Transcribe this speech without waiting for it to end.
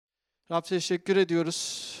Rab teşekkür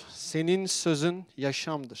ediyoruz. Senin sözün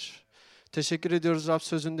yaşamdır. Teşekkür ediyoruz Rab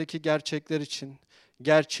sözündeki gerçekler için.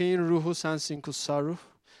 Gerçeğin ruhu sensin kutsal ruh.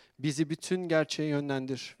 Bizi bütün gerçeğe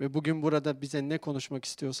yönlendir. Ve bugün burada bize ne konuşmak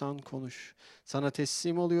istiyorsan konuş. Sana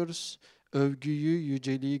teslim oluyoruz. Övgüyü,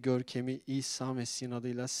 yüceliği, görkemi İsa Mesih'in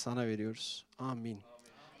adıyla sana veriyoruz. Amin.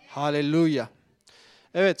 Haleluya.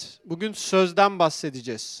 Evet, bugün sözden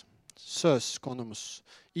bahsedeceğiz. Söz konumuz.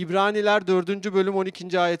 İbraniler 4. bölüm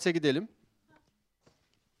 12. ayete gidelim.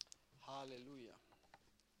 Haleluya.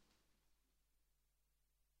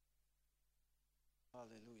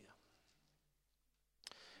 Haleluya.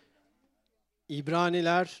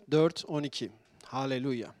 İbraniler 4:12.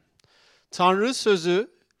 Haleluya. Tanrı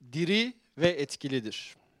sözü diri ve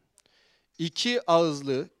etkilidir. İki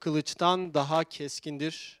ağızlı kılıçtan daha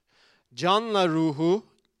keskindir. Canla ruhu,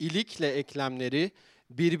 ilikle eklemleri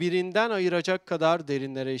birbirinden ayıracak kadar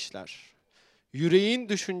derinlere işler. Yüreğin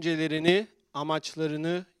düşüncelerini,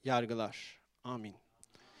 amaçlarını yargılar. Amin.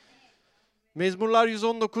 Mezmurlar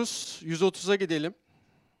 119, 130'a gidelim.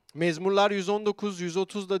 Mezmurlar 119,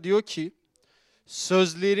 130'da diyor ki,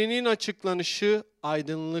 sözlerinin açıklanışı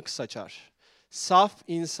aydınlık saçar. Saf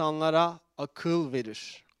insanlara akıl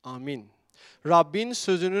verir. Amin. Rabbin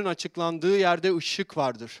sözünün açıklandığı yerde ışık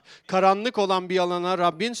vardır. Karanlık olan bir alana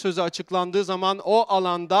Rabbin sözü açıklandığı zaman o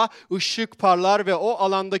alanda ışık parlar ve o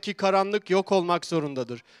alandaki karanlık yok olmak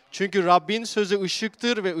zorundadır. Çünkü Rabbin sözü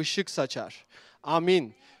ışıktır ve ışık saçar.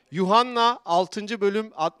 Amin. Yuhanna 6.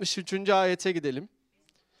 bölüm 63. ayete gidelim.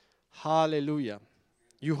 Haleluya.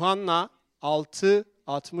 Yuhanna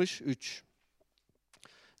 6:63.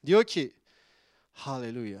 Diyor ki,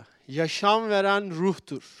 haleluya, yaşam veren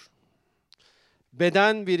ruhtur.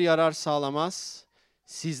 Beden bir yarar sağlamaz.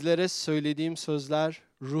 Sizlere söylediğim sözler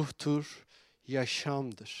ruhtur,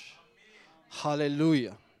 yaşamdır.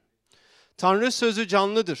 Haleluya. Tanrı sözü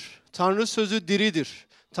canlıdır. Tanrı sözü diridir.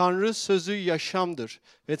 Tanrı sözü yaşamdır.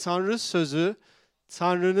 Ve Tanrı sözü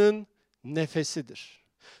Tanrı'nın nefesidir.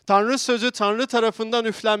 Tanrı sözü Tanrı tarafından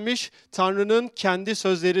üflenmiş, Tanrı'nın kendi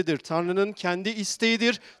sözleridir. Tanrı'nın kendi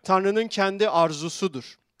isteğidir. Tanrı'nın kendi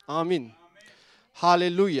arzusudur. Amin.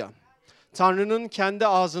 Haleluya. Tanrı'nın kendi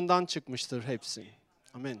ağzından çıkmıştır hepsi.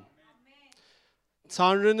 Amin.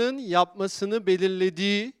 Tanrı'nın yapmasını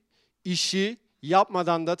belirlediği işi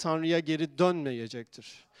yapmadan da Tanrı'ya geri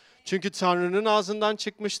dönmeyecektir. Çünkü Tanrı'nın ağzından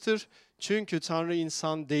çıkmıştır. Çünkü Tanrı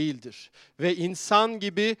insan değildir. Ve insan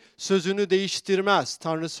gibi sözünü değiştirmez.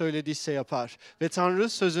 Tanrı söylediyse yapar. Ve Tanrı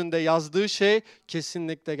sözünde yazdığı şey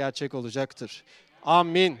kesinlikle gerçek olacaktır.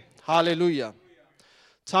 Amin. Haleluya.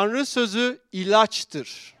 Tanrı sözü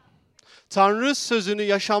ilaçtır. Tanrı sözünü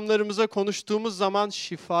yaşamlarımıza konuştuğumuz zaman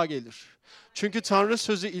şifa gelir. Çünkü Tanrı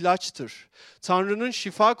sözü ilaçtır. Tanrı'nın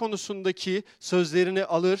şifa konusundaki sözlerini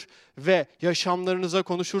alır ve yaşamlarınıza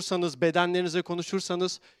konuşursanız, bedenlerinize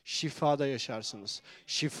konuşursanız şifada yaşarsınız.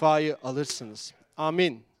 Şifayı alırsınız.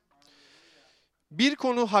 Amin. Bir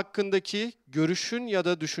konu hakkındaki görüşün ya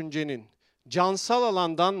da düşüncenin cansal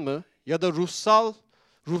alandan mı ya da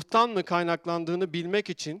ruhtan mı kaynaklandığını bilmek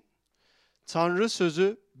için Tanrı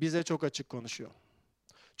sözü bize çok açık konuşuyor.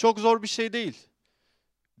 Çok zor bir şey değil.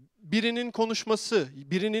 Birinin konuşması,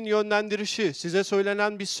 birinin yönlendirişi, size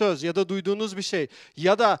söylenen bir söz ya da duyduğunuz bir şey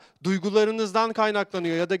ya da duygularınızdan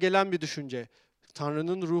kaynaklanıyor ya da gelen bir düşünce.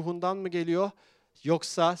 Tanrı'nın ruhundan mı geliyor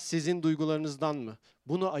yoksa sizin duygularınızdan mı?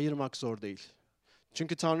 Bunu ayırmak zor değil.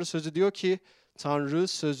 Çünkü Tanrı sözü diyor ki, Tanrı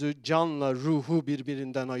sözü canla ruhu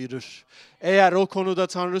birbirinden ayırır. Eğer o konuda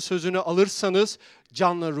Tanrı sözünü alırsanız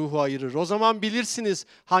canla ruhu ayırır. O zaman bilirsiniz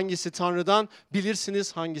hangisi Tanrı'dan,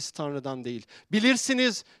 bilirsiniz hangisi Tanrı'dan değil.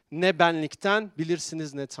 Bilirsiniz ne benlikten,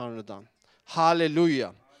 bilirsiniz ne Tanrı'dan.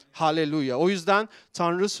 Haleluya. Haleluya. O yüzden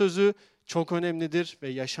Tanrı sözü çok önemlidir ve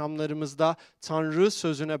yaşamlarımızda Tanrı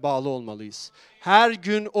sözüne bağlı olmalıyız. Her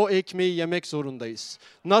gün o ekmeği yemek zorundayız.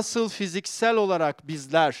 Nasıl fiziksel olarak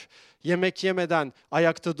bizler yemek yemeden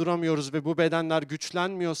ayakta duramıyoruz ve bu bedenler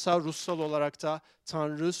güçlenmiyorsa ruhsal olarak da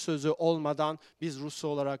Tanrı sözü olmadan biz ruhsal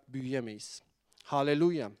olarak büyüyemeyiz.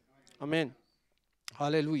 Haleluya. Amen.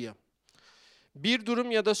 Haleluya. Bir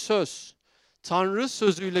durum ya da söz Tanrı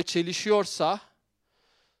sözüyle çelişiyorsa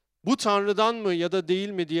bu Tanrı'dan mı ya da değil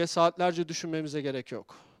mi diye saatlerce düşünmemize gerek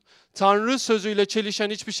yok. Tanrı sözüyle çelişen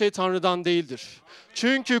hiçbir şey Tanrı'dan değildir.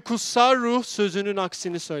 Çünkü kutsal ruh sözünün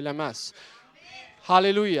aksini söylemez.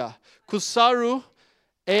 Haleluya. Kutsal ruh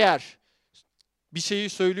eğer bir şeyi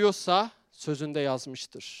söylüyorsa sözünde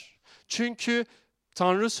yazmıştır. Çünkü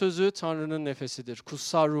Tanrı sözü Tanrı'nın nefesidir.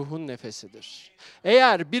 Kutsal ruhun nefesidir.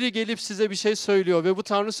 Eğer biri gelip size bir şey söylüyor ve bu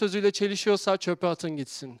Tanrı sözüyle çelişiyorsa çöpe atın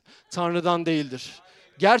gitsin. Tanrı'dan değildir.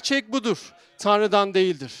 Gerçek budur. Tanrı'dan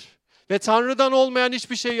değildir. Ve Tanrı'dan olmayan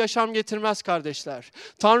hiçbir şey yaşam getirmez kardeşler.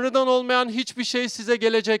 Tanrı'dan olmayan hiçbir şey size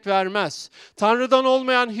gelecek vermez. Tanrı'dan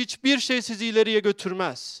olmayan hiçbir şey sizi ileriye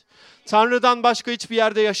götürmez. Tanrı'dan başka hiçbir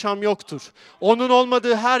yerde yaşam yoktur. Onun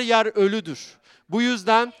olmadığı her yer ölüdür. Bu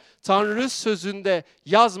yüzden Tanrı sözünde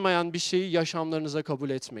yazmayan bir şeyi yaşamlarınıza kabul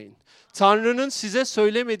etmeyin. Tanrı'nın size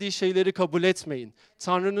söylemediği şeyleri kabul etmeyin.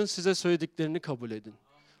 Tanrı'nın size söylediklerini kabul edin.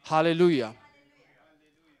 Haleluya.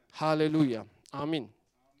 Haleluya. Amin.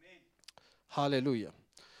 Haleluya.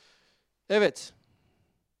 Evet.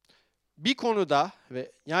 Bir konuda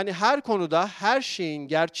ve yani her konuda her şeyin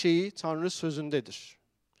gerçeği Tanrı sözündedir.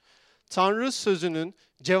 Tanrı sözünün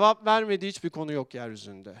cevap vermediği hiçbir konu yok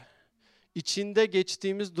yeryüzünde. İçinde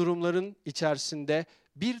geçtiğimiz durumların içerisinde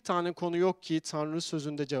bir tane konu yok ki Tanrı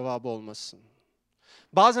sözünde cevabı olmasın.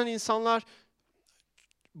 Bazen insanlar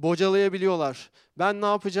bocalayabiliyorlar. Ben ne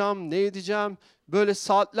yapacağım, ne edeceğim? Böyle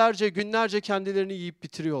saatlerce, günlerce kendilerini yiyip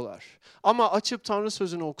bitiriyorlar. Ama açıp Tanrı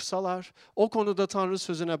sözünü okusalar, o konuda Tanrı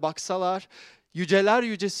sözüne baksalar, yüceler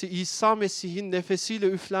yücesi İsa Mesih'in nefesiyle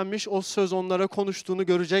üflenmiş o söz onlara konuştuğunu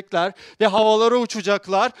görecekler ve havalara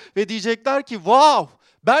uçacaklar ve diyecekler ki wow,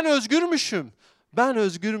 ben özgürmüşüm. Ben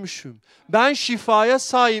özgürmüşüm. Ben şifaya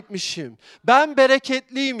sahipmişim. Ben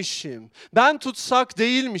bereketliymişim. Ben tutsak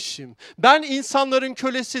değilmişim. Ben insanların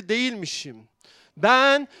kölesi değilmişim.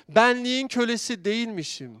 Ben benliğin kölesi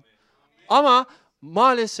değilmişim. Ama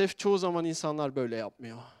maalesef çoğu zaman insanlar böyle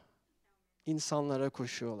yapmıyor. İnsanlara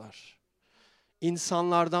koşuyorlar.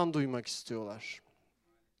 İnsanlardan duymak istiyorlar.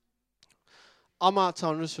 Ama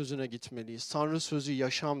Tanrı sözüne gitmeliyiz. Tanrı sözü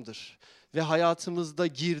yaşamdır. Ve hayatımızda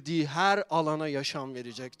girdiği her alana yaşam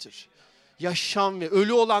verecektir. Yaşam ve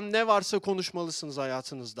ölü olan ne varsa konuşmalısınız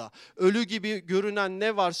hayatınızda. Ölü gibi görünen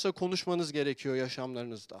ne varsa konuşmanız gerekiyor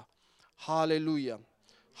yaşamlarınızda. Haleluya.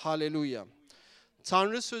 Haleluya.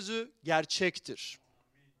 Tanrı sözü gerçektir.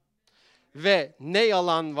 Ve ne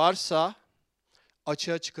yalan varsa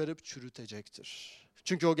açığa çıkarıp çürütecektir.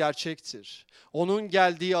 Çünkü o gerçektir. Onun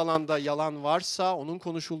geldiği alanda yalan varsa, onun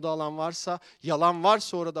konuşulduğu alan varsa, yalan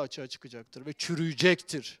varsa orada açığa çıkacaktır ve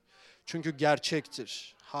çürüyecektir. Çünkü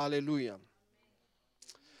gerçektir. Haleluya.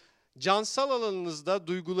 Cansal alanınızda,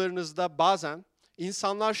 duygularınızda bazen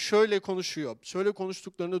insanlar şöyle konuşuyor. Şöyle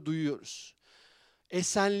konuştuklarını duyuyoruz.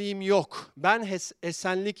 Esenliğim yok. Ben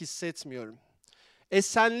esenlik hissetmiyorum.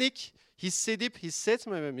 Esenlik hissedip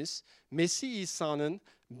hissetmememiz Mesih İsa'nın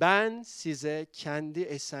ben size kendi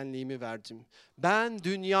esenliğimi verdim. Ben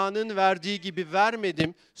dünyanın verdiği gibi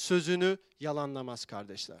vermedim sözünü yalanlamaz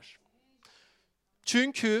kardeşler.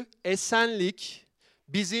 Çünkü esenlik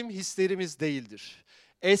bizim hislerimiz değildir.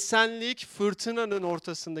 Esenlik fırtınanın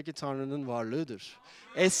ortasındaki Tanrı'nın varlığıdır.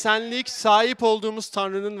 Esenlik sahip olduğumuz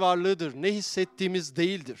Tanrı'nın varlığıdır. Ne hissettiğimiz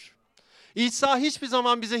değildir. İsa hiçbir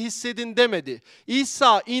zaman bize hissedin demedi.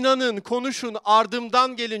 İsa inanın, konuşun,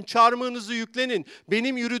 ardımdan gelin, çarmıhınızı yüklenin,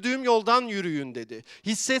 benim yürüdüğüm yoldan yürüyün dedi.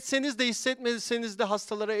 Hissetseniz de hissetmeseniz de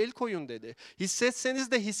hastalara el koyun dedi.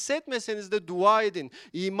 Hissetseniz de hissetmeseniz de dua edin,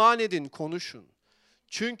 iman edin, konuşun.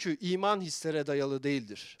 Çünkü iman hislere dayalı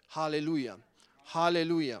değildir. Haleluya,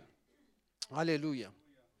 haleluya, haleluya.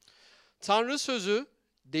 Tanrı sözü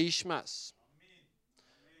değişmez.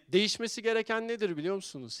 Değişmesi gereken nedir biliyor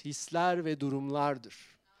musunuz? Hisler ve durumlardır.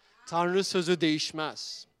 Tanrı sözü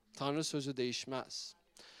değişmez. Tanrı sözü değişmez.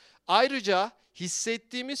 Ayrıca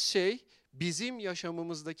hissettiğimiz şey bizim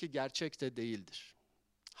yaşamımızdaki gerçek de değildir.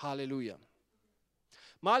 Haleluya.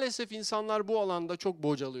 Maalesef insanlar bu alanda çok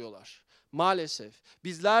bocalıyorlar. Maalesef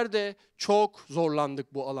bizler de çok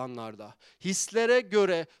zorlandık bu alanlarda. Hislere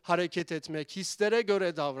göre hareket etmek, hislere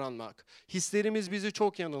göre davranmak. Hislerimiz bizi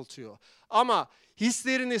çok yanıltıyor. Ama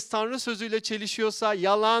hisleriniz Tanrı sözüyle çelişiyorsa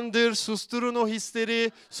yalandır, susturun o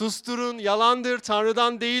hisleri, susturun, yalandır,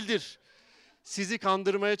 Tanrı'dan değildir. Sizi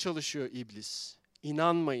kandırmaya çalışıyor iblis.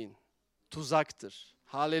 İnanmayın, tuzaktır.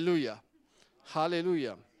 Haleluya,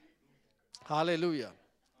 haleluya, haleluya.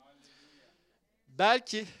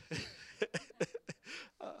 Belki,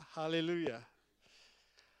 haleluya.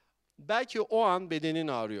 Belki o an bedenin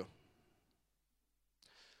ağrıyor.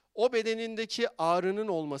 O bedenindeki ağrının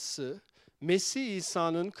olması, Mesih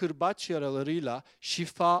İsa'nın kırbaç yaralarıyla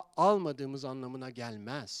şifa almadığımız anlamına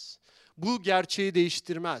gelmez. Bu gerçeği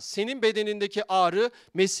değiştirmez. Senin bedenindeki ağrı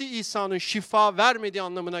Mesih İsa'nın şifa vermediği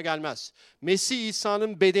anlamına gelmez. Mesih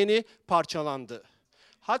İsa'nın bedeni parçalandı.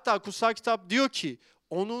 Hatta kutsal kitap diyor ki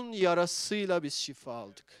onun yarasıyla biz şifa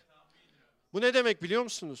aldık. Bu ne demek biliyor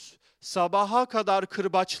musunuz? Sabaha kadar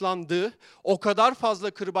kırbaçlandı, o kadar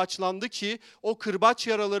fazla kırbaçlandı ki o kırbaç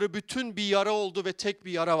yaraları bütün bir yara oldu ve tek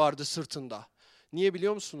bir yara vardı sırtında. Niye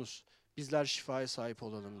biliyor musunuz? Bizler şifaya sahip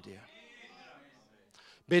olalım diye.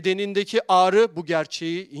 Bedenindeki ağrı bu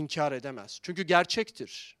gerçeği inkar edemez. Çünkü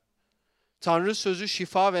gerçektir. Tanrı sözü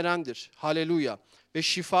şifa verendir. Haleluya. Ve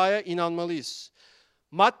şifaya inanmalıyız.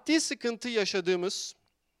 Maddi sıkıntı yaşadığımız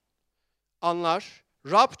anlar,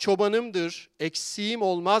 Rab çobanımdır, eksiğim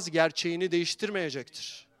olmaz gerçeğini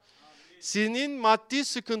değiştirmeyecektir. Senin maddi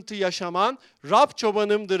sıkıntı yaşaman, Rab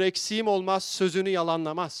çobanımdır, eksiğim olmaz sözünü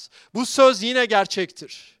yalanlamaz. Bu söz yine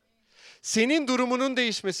gerçektir. Senin durumunun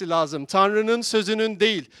değişmesi lazım. Tanrı'nın sözünün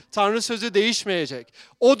değil. Tanrı sözü değişmeyecek.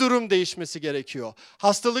 O durum değişmesi gerekiyor.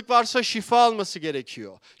 Hastalık varsa şifa alması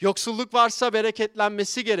gerekiyor. Yoksulluk varsa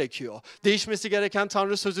bereketlenmesi gerekiyor. Değişmesi gereken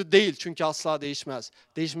Tanrı sözü değil çünkü asla değişmez.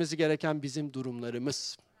 Değişmesi gereken bizim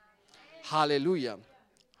durumlarımız. Haleluya.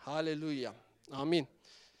 Haleluya. Amin.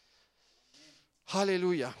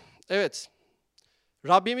 Haleluya. Evet.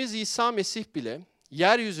 Rabbimiz İsa Mesih bile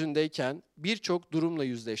yeryüzündeyken birçok durumla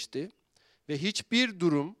yüzleşti. Ve hiçbir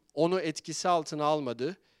durum onu etkisi altına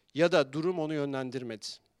almadı ya da durum onu yönlendirmedi.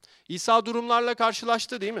 İsa durumlarla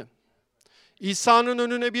karşılaştı değil mi? İsa'nın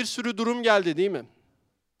önüne bir sürü durum geldi değil mi?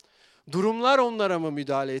 Durumlar onlara mı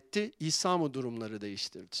müdahale etti? İsa mı durumları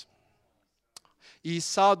değiştirdi?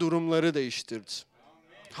 İsa durumları değiştirdi.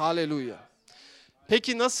 Haleluya.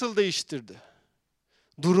 Peki nasıl değiştirdi?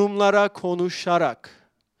 Durumlara konuşarak.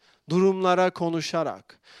 Durumlara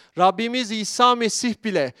konuşarak. Rabbimiz İsa Mesih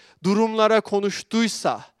bile durumlara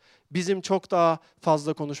konuştuysa bizim çok daha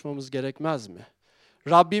fazla konuşmamız gerekmez mi?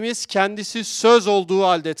 Rabbimiz kendisi söz olduğu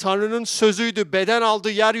halde Tanrı'nın sözüydü, beden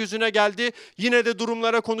aldı, yeryüzüne geldi. Yine de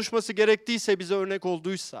durumlara konuşması gerektiyse, bize örnek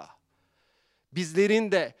olduysa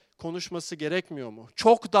bizlerin de konuşması gerekmiyor mu?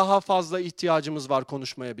 Çok daha fazla ihtiyacımız var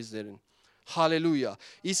konuşmaya bizlerin. Haleluya.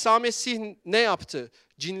 İsa Mesih ne yaptı?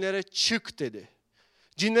 Cinlere çık dedi.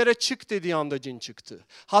 Cinlere çık dediği anda cin çıktı.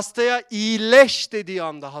 Hastaya iyileş dediği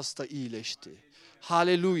anda hasta iyileşti.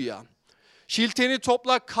 Haleluya. Şilteni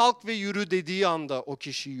topla, kalk ve yürü dediği anda o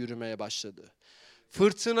kişi yürümeye başladı.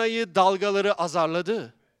 Fırtınayı, dalgaları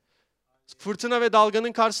azarladı. Fırtına ve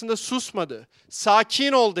dalganın karşısında susmadı.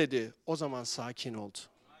 Sakin ol dedi. O zaman sakin oldu.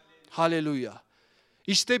 Haleluya.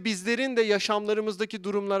 İşte bizlerin de yaşamlarımızdaki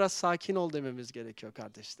durumlara sakin ol dememiz gerekiyor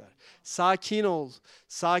kardeşler. Sakin ol,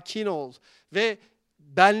 sakin ol ve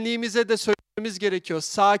benliğimize de söylememiz gerekiyor.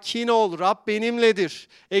 Sakin ol, Rab benimledir.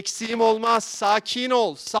 Eksiğim olmaz, sakin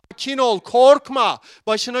ol, sakin ol, korkma.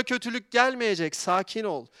 Başına kötülük gelmeyecek, sakin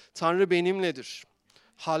ol. Tanrı benimledir.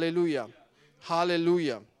 Haleluya,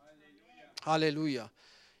 haleluya, haleluya.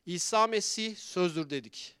 İsa Mesih sözdür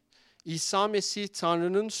dedik. İsa Mesih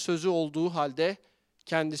Tanrı'nın sözü olduğu halde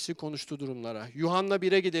kendisi konuştu durumlara. Yuhanna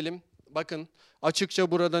 1'e gidelim. Bakın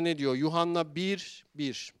açıkça burada ne diyor? Yuhanna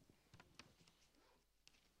 1:1.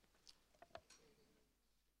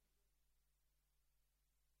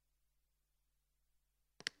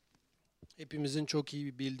 Hepimizin çok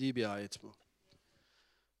iyi bildiği bir ayet bu.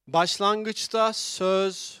 Başlangıçta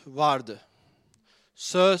söz vardı.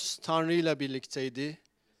 Söz Tanrı ile birlikteydi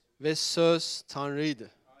ve söz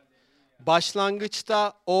Tanrı'ydı.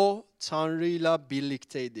 Başlangıçta o Tanrı ile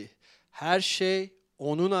birlikteydi. Her şey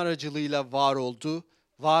onun aracılığıyla var oldu.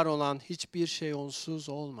 Var olan hiçbir şey onsuz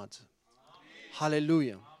olmadı.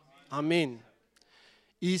 Haleluya. Amin.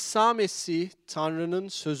 İsa Mesih Tanrı'nın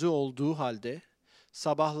sözü olduğu halde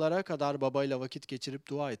sabahlara kadar babayla vakit geçirip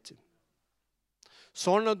dua etti.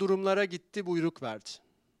 Sonra durumlara gitti, buyruk verdi.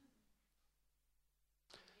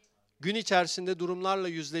 Gün içerisinde durumlarla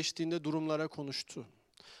yüzleştiğinde durumlara konuştu.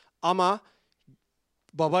 Ama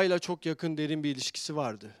babayla çok yakın, derin bir ilişkisi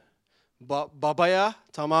vardı. Babaya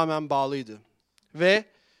tamamen bağlıydı. Ve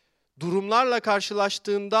durumlarla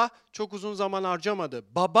karşılaştığında çok uzun zaman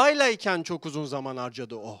harcamadı. Babaylayken çok uzun zaman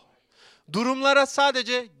harcadı o. Durumlara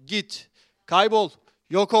sadece git, kaybol,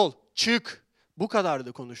 yok ol, çık. Bu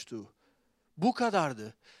kadardı konuştuğu. Bu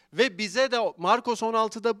kadardı. Ve bize de Markos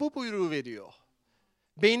 16'da bu buyruğu veriyor.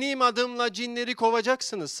 Benim adımla cinleri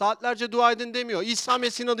kovacaksınız. Saatlerce dua edin demiyor. İsa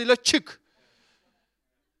Mesih'in adıyla çık.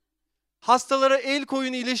 Hastalara el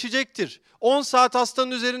koyun, iyileşecektir. 10 saat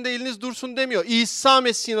hastanın üzerinde eliniz dursun demiyor. İsa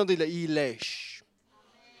Mesih'in adıyla iyileş.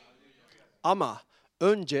 Ama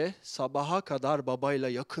önce sabaha kadar babayla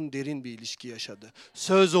yakın, derin bir ilişki yaşadı.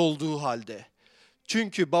 Söz olduğu halde.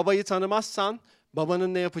 Çünkü babayı tanımazsan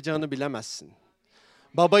babanın ne yapacağını bilemezsin.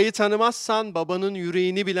 Babayı tanımazsan babanın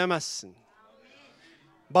yüreğini bilemezsin.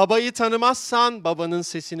 Babayı tanımazsan babanın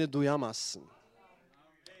sesini duyamazsın.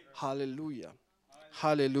 Haleluya.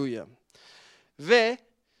 Haleluya. Ve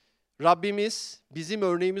Rabbimiz bizim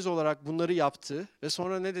örneğimiz olarak bunları yaptı ve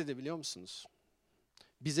sonra ne dedi biliyor musunuz?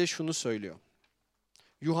 Bize şunu söylüyor.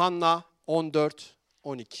 Yuhanna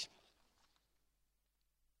 14:12.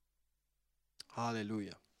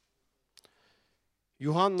 Haleluya.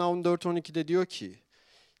 Yuhanna 14:12'de diyor ki,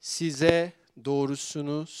 size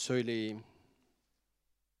doğrusunu söyleyeyim.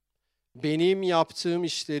 Benim yaptığım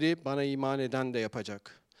işleri bana iman eden de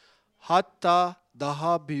yapacak. Hatta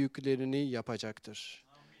daha büyüklerini yapacaktır.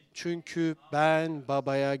 Çünkü ben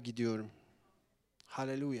babaya gidiyorum.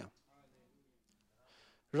 Haleluya.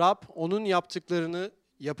 Rab onun yaptıklarını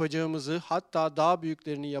yapacağımızı, hatta daha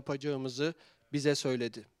büyüklerini yapacağımızı bize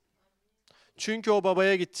söyledi. Çünkü o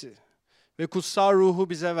babaya gitti ve kutsal ruhu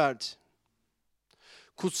bize verdi.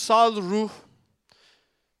 Kutsal ruh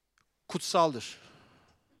kutsaldır.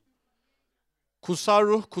 Kutsal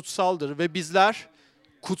ruh kutsaldır ve bizler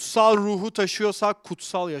kutsal ruhu taşıyorsak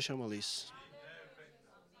kutsal yaşamalıyız.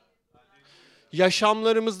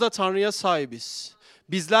 Yaşamlarımızda Tanrı'ya sahibiz.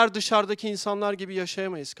 Bizler dışarıdaki insanlar gibi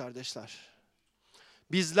yaşayamayız kardeşler.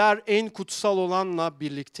 Bizler en kutsal olanla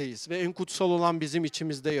birlikteyiz ve en kutsal olan bizim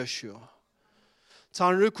içimizde yaşıyor.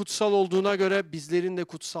 Tanrı kutsal olduğuna göre bizlerin de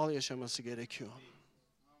kutsal yaşaması gerekiyor.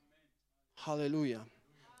 Haleluya.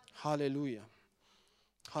 Haleluya.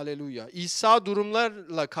 Haleluya. İsa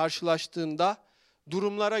durumlarla karşılaştığında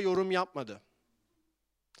durumlara yorum yapmadı.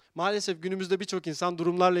 Maalesef günümüzde birçok insan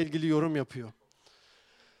durumlarla ilgili yorum yapıyor.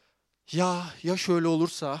 Ya şöyle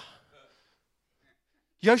olursa,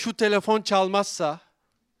 ya şu telefon çalmazsa,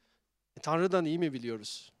 Tanrı'dan iyi mi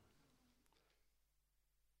biliyoruz?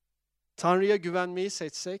 Tanrı'ya güvenmeyi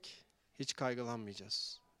seçsek hiç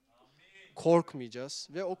kaygılanmayacağız. Korkmayacağız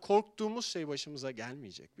ve o korktuğumuz şey başımıza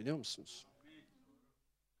gelmeyecek, biliyor musunuz?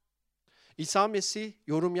 İsa Mesih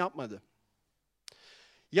yorum yapmadı.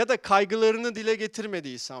 Ya da kaygılarını dile getirmedi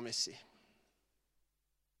İsa Mesih.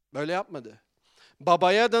 Böyle yapmadı.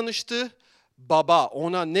 Babaya danıştı, baba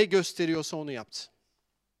ona ne gösteriyorsa onu yaptı.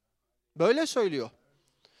 Böyle söylüyor.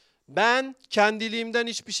 Ben kendiliğimden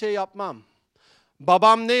hiçbir şey yapmam.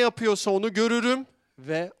 Babam ne yapıyorsa onu görürüm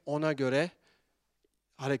ve ona göre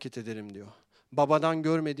hareket ederim diyor. Babadan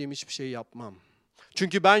görmediğim hiçbir şey yapmam.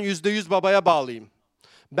 Çünkü ben %100 babaya bağlıyım.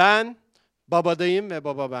 Ben babadayım ve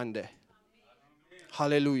baba bende.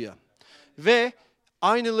 Haleluya. Ve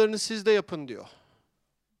aynılarını siz de yapın diyor.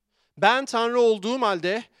 Ben Tanrı olduğum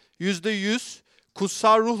halde %100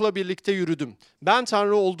 kutsal ruhla birlikte yürüdüm. Ben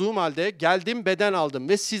Tanrı olduğum halde geldim, beden aldım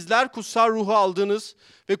ve sizler kutsal ruhu aldınız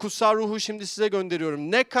ve kutsal ruhu şimdi size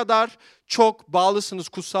gönderiyorum. Ne kadar çok bağlısınız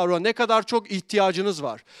kutsal ruha, ne kadar çok ihtiyacınız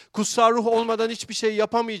var. Kutsal ruh olmadan hiçbir şey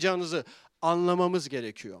yapamayacağınızı anlamamız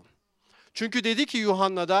gerekiyor. Çünkü dedi ki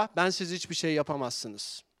Yuhanna'da, ben siz hiçbir şey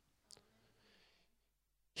yapamazsınız.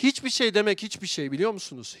 Hiçbir şey demek hiçbir şey, biliyor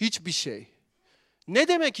musunuz? Hiçbir şey. Ne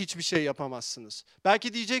demek hiçbir şey yapamazsınız?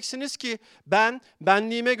 Belki diyeceksiniz ki ben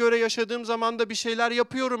benliğime göre yaşadığım zaman da bir şeyler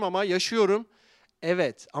yapıyorum ama yaşıyorum.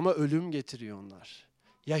 Evet ama ölüm getiriyor onlar.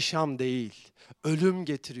 Yaşam değil, ölüm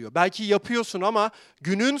getiriyor. Belki yapıyorsun ama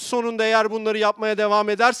günün sonunda eğer bunları yapmaya devam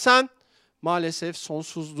edersen maalesef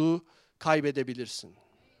sonsuzluğu kaybedebilirsin.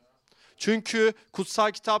 Çünkü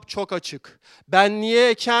kutsal kitap çok açık. Benliğe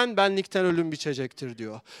eken benlikten ölüm biçecektir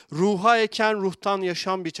diyor. Ruha eken ruhtan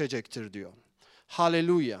yaşam biçecektir diyor.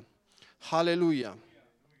 Haleluya. Haleluya.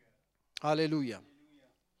 Haleluya.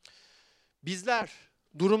 Bizler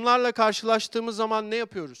durumlarla karşılaştığımız zaman ne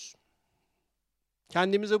yapıyoruz?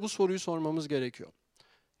 Kendimize bu soruyu sormamız gerekiyor.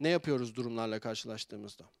 Ne yapıyoruz durumlarla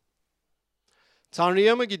karşılaştığımızda?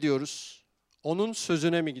 Tanrı'ya mı gidiyoruz? Onun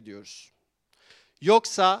sözüne mi gidiyoruz?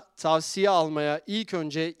 Yoksa tavsiye almaya ilk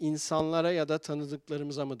önce insanlara ya da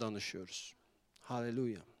tanıdıklarımıza mı danışıyoruz?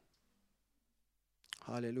 Haleluya.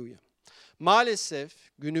 Haleluya. Maalesef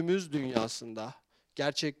günümüz dünyasında,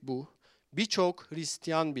 gerçek bu, birçok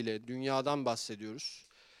Hristiyan bile, dünyadan bahsediyoruz,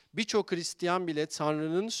 birçok Hristiyan bile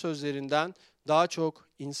Tanrı'nın sözlerinden daha çok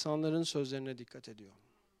insanların sözlerine dikkat ediyor.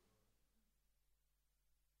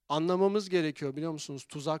 Anlamamız gerekiyor, biliyor musunuz?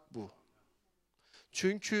 Tuzak bu.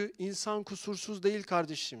 Çünkü insan kusursuz değil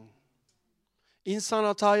kardeşim. İnsan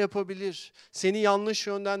hata yapabilir, seni yanlış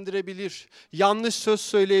yönlendirebilir, yanlış söz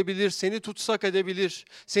söyleyebilir, seni tutsak edebilir,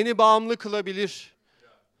 seni bağımlı kılabilir.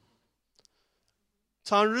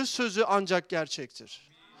 Tanrı sözü ancak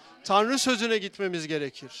gerçektir. Tanrı sözüne gitmemiz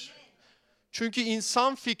gerekir. Çünkü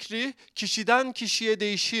insan fikri kişiden kişiye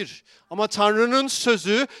değişir. Ama Tanrı'nın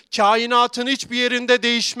sözü kainatın hiçbir yerinde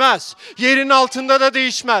değişmez. Yerin altında da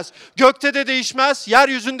değişmez. Gökte de değişmez,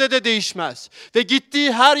 yeryüzünde de değişmez. Ve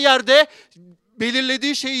gittiği her yerde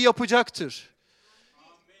belirlediği şeyi yapacaktır.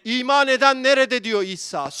 İman eden nerede diyor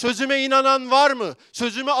İsa? Sözüme inanan var mı?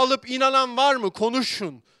 Sözümü alıp inanan var mı?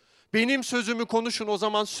 Konuşun. Benim sözümü konuşun. O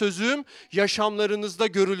zaman sözüm yaşamlarınızda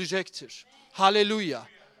görülecektir. Haleluya.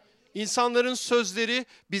 İnsanların sözleri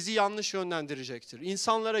bizi yanlış yönlendirecektir.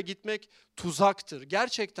 İnsanlara gitmek tuzaktır.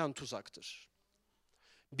 Gerçekten tuzaktır.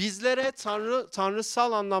 Bizlere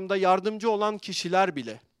tanrısal anlamda yardımcı olan kişiler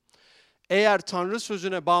bile eğer Tanrı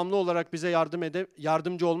sözüne bağımlı olarak bize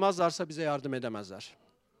yardımcı olmazlarsa bize yardım edemezler.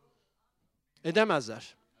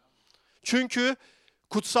 Edemezler. Çünkü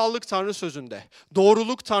kutsallık Tanrı sözünde,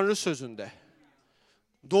 doğruluk Tanrı sözünde.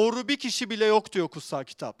 Doğru bir kişi bile yok diyor kutsal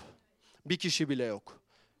kitap. Bir kişi bile yok.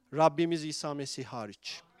 Rabbimiz İsa Mesih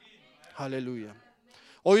hariç. Haleluya.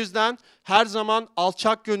 O yüzden her zaman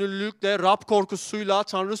alçak gönüllülükle, Rab korkusuyla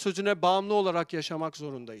Tanrı sözüne bağımlı olarak yaşamak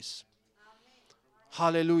zorundayız.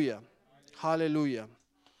 Haleluya. Haleluya.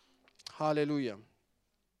 Haleluya.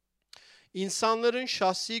 İnsanların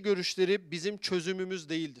şahsi görüşleri bizim çözümümüz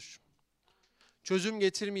değildir. Çözüm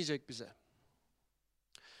getirmeyecek bize.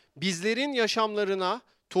 Bizlerin yaşamlarına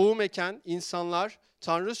tohum eken insanlar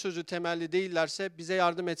Tanrı sözü temelli değillerse bize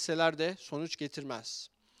yardım etseler de sonuç getirmez.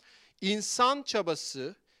 İnsan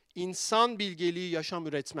çabası, insan bilgeliği yaşam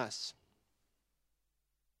üretmez.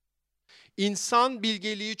 İnsan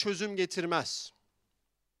bilgeliği çözüm getirmez.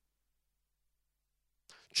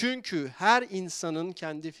 Çünkü her insanın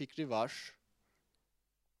kendi fikri var.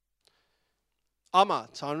 Ama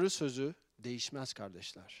Tanrı sözü değişmez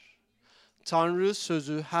kardeşler. Tanrı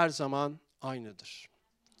sözü her zaman aynıdır.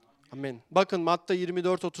 Amin. Bakın Matta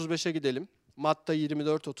 24-35'e gidelim. Matta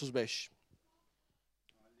 24-35.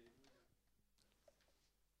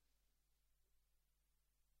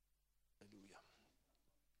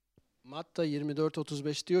 Matta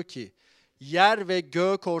 24-35 diyor ki, yer ve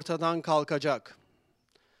gök ortadan kalkacak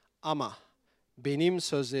ama benim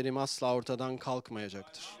sözlerim asla ortadan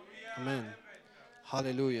kalkmayacaktır. Amin.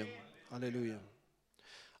 Haleluya. Haleluya.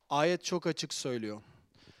 Ayet çok açık söylüyor.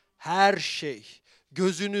 Her şey,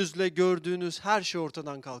 gözünüzle gördüğünüz her şey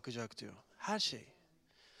ortadan kalkacak diyor. Her şey.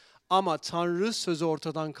 Ama Tanrı sözü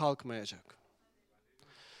ortadan kalkmayacak.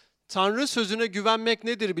 Tanrı sözüne güvenmek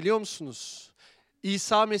nedir biliyor musunuz?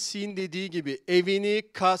 İsa Mesih'in dediği gibi evini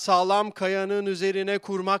sağlam kayanın üzerine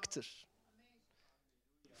kurmaktır.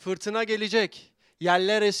 Fırtına gelecek,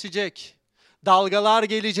 yeller esecek, dalgalar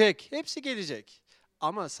gelecek, hepsi gelecek.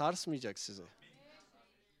 Ama sarsmayacak sizi.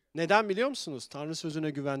 Neden biliyor musunuz? Tanrı sözüne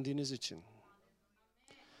güvendiğiniz için.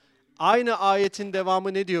 Aynı ayetin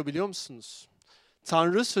devamı ne diyor biliyor musunuz?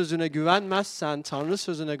 Tanrı sözüne güvenmezsen, Tanrı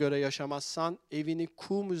sözüne göre yaşamazsan evini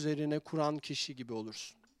kum üzerine kuran kişi gibi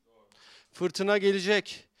olursun. Fırtına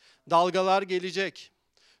gelecek, dalgalar gelecek,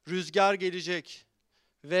 rüzgar gelecek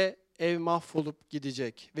ve ev mahvolup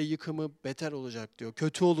gidecek ve yıkımı beter olacak diyor.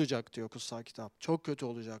 Kötü olacak diyor kutsal kitap. Çok kötü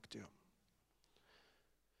olacak diyor.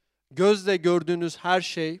 Gözle gördüğünüz her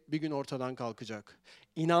şey bir gün ortadan kalkacak.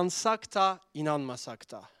 İnansak da,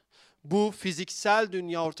 inanmasak da. Bu fiziksel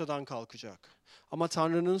dünya ortadan kalkacak. Ama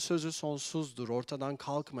Tanrı'nın sözü sonsuzdur, ortadan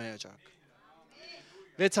kalkmayacak.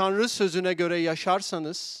 Ve Tanrı sözüne göre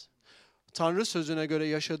yaşarsanız, Tanrı sözüne göre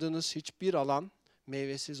yaşadığınız hiçbir alan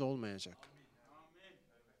meyvesiz olmayacak.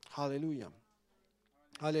 Haleluya.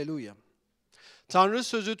 Haleluya. Tanrı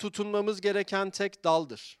sözü tutunmamız gereken tek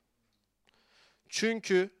daldır.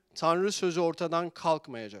 Çünkü Tanrı sözü ortadan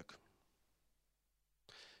kalkmayacak.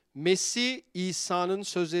 Mesih İsa'nın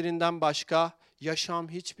sözlerinden başka yaşam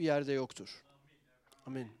hiçbir yerde yoktur.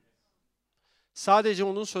 Amin. Sadece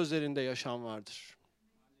onun sözlerinde yaşam vardır.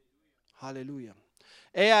 Haleluya.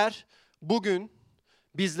 Eğer bugün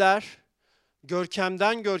bizler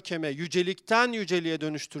görkemden görkeme, yücelikten yüceliğe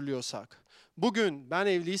dönüştürülüyorsak, bugün ben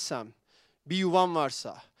evliysem, bir yuvam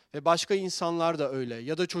varsa ve başka insanlar da öyle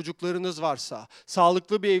ya da çocuklarınız varsa,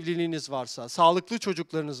 sağlıklı bir evliliğiniz varsa, sağlıklı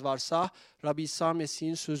çocuklarınız varsa, Rabbi İsa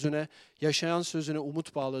Mesih'in sözüne, yaşayan sözüne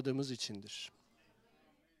umut bağladığımız içindir.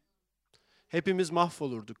 Hepimiz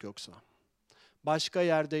mahvolurduk yoksa. Başka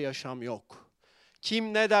yerde yaşam yok.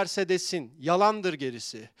 Kim ne derse desin, yalandır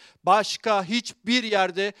gerisi. Başka hiçbir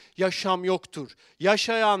yerde yaşam yoktur.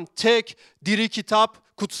 Yaşayan tek diri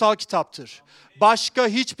kitap, kutsal kitaptır. Başka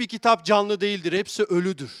hiçbir kitap canlı değildir, hepsi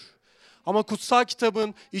ölüdür. Ama kutsal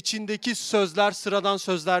kitabın içindeki sözler sıradan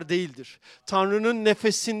sözler değildir. Tanrı'nın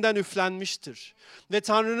nefesinden üflenmiştir. Ve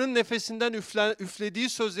Tanrı'nın nefesinden üflediği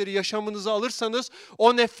sözleri yaşamınıza alırsanız,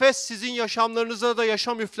 o nefes sizin yaşamlarınıza da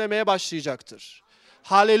yaşam üflemeye başlayacaktır.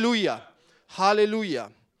 Haleluya.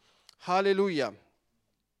 Haleluya. Haleluya.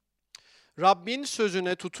 Rabbin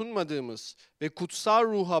sözüne tutunmadığımız ve kutsal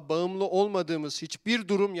ruha bağımlı olmadığımız hiçbir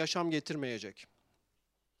durum yaşam getirmeyecek.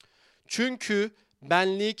 Çünkü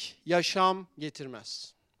benlik yaşam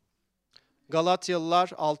getirmez.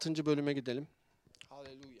 Galatyalılar 6. bölüme gidelim.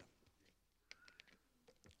 Haleluya.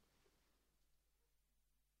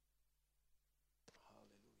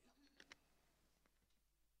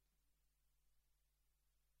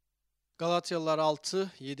 Galatyalılar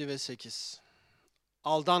 6, 7 ve 8.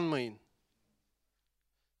 Aldanmayın.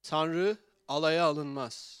 Tanrı alaya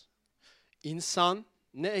alınmaz. İnsan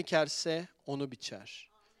ne ekerse onu biçer.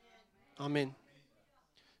 Amin.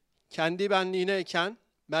 Kendi benliğine eken,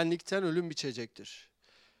 benlikten ölüm biçecektir.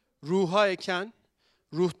 Ruha eken,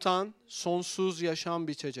 ruhtan sonsuz yaşam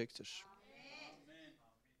biçecektir.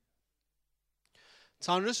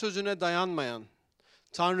 Tanrı sözüne dayanmayan,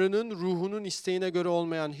 Tanrı'nın ruhunun isteğine göre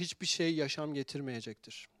olmayan hiçbir şey yaşam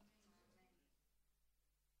getirmeyecektir.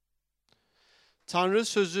 Tanrı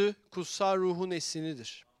sözü kutsal ruhun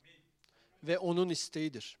esinidir ve onun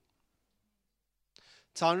isteğidir.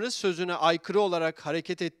 Tanrı sözüne aykırı olarak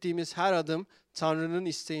hareket ettiğimiz her adım, Tanrı'nın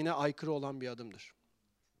isteğine aykırı olan bir adımdır.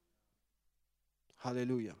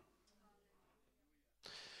 Haleluya.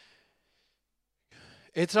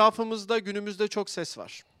 Etrafımızda günümüzde çok ses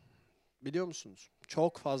var. Biliyor musunuz?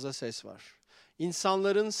 Çok fazla ses var.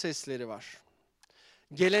 İnsanların sesleri var.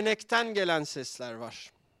 Gelenekten gelen sesler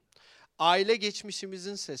var. Aile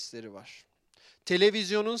geçmişimizin sesleri var.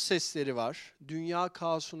 Televizyonun sesleri var. Dünya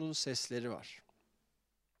kaosunun sesleri var.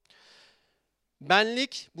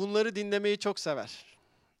 Benlik bunları dinlemeyi çok sever.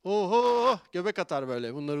 Oho, göbek atar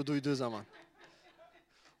böyle bunları duyduğu zaman.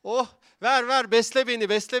 Oh, ver, besle beni,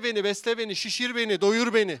 besle beni, besle beni, şişir beni,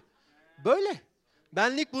 doyur beni. Böyle.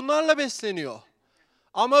 Benlik bunlarla besleniyor.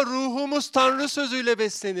 Ama ruhumuz Tanrı sözüyle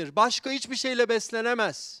beslenir. Başka hiçbir şeyle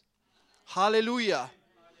beslenemez. Haleluya.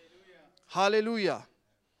 Haleluya.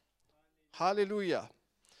 Haleluya.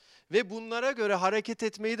 Ve bunlara göre hareket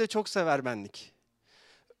etmeyi de çok sever benlik.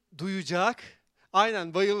 Duyacak,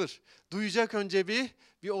 aynen bayılır. Duyacak önce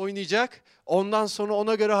bir oynayacak. Ondan sonra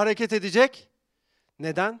ona göre hareket edecek.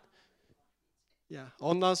 Neden? Ya,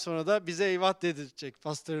 ondan sonra da bize eyvah dedirtecek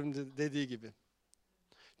pastörüm dediği gibi.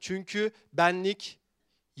 Çünkü benlik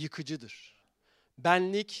yıkıcıdır.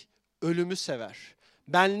 Benlik ölümü sever.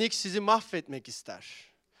 Benlik sizi mahvetmek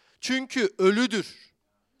ister. Çünkü ölüdür.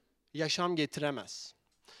 Yaşam getiremez.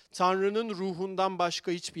 Tanrı'nın ruhundan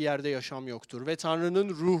başka hiçbir yerde yaşam yoktur. Ve Tanrı'nın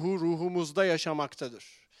ruhu ruhumuzda yaşamaktadır.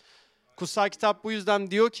 Kutsal kitap bu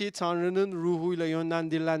yüzden diyor ki Tanrı'nın ruhuyla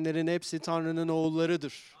yönlendirilenlerin hepsi Tanrı'nın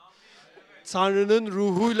oğullarıdır. Tanrı'nın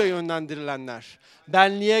ruhuyla yönlendirilenler.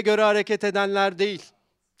 Benliğe göre hareket edenler değil.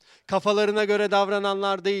 Kafalarına göre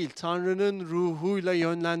davrananlar değil. Tanrı'nın ruhuyla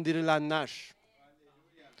yönlendirilenler.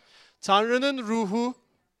 Tanrı'nın ruhu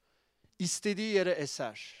istediği yere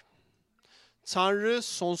eser. Tanrı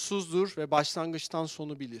sonsuzdur ve başlangıçtan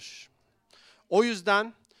sonu bilir. O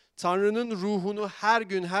yüzden Tanrı'nın ruhunu her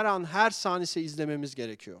gün, her an, her saniyede izlememiz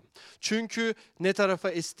gerekiyor. Çünkü ne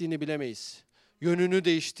tarafa estiğini bilemeyiz. Yönünü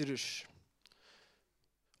değiştirir.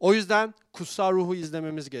 O yüzden kutsal ruhu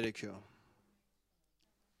izlememiz gerekiyor.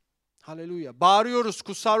 Haleluya. Bağırıyoruz,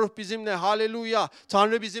 kutsal ruh bizimle. Haleluya.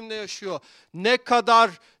 Tanrı bizimle yaşıyor. Ne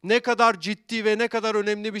kadar ciddi ve ne kadar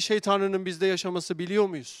önemli bir şey Tanrı'nın bizde yaşaması biliyor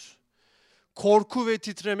muyuz? Korku ve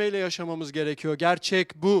titremeyle yaşamamız gerekiyor.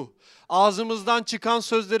 Gerçek bu. Ağzımızdan çıkan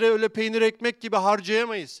sözleri öyle peynir ekmek gibi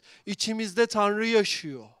harcayamayız. İçimizde Tanrı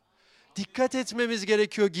yaşıyor. Dikkat etmemiz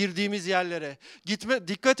gerekiyor girdiğimiz yerlere.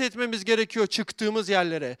 Dikkat etmemiz gerekiyor çıktığımız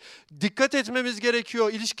yerlere. Dikkat etmemiz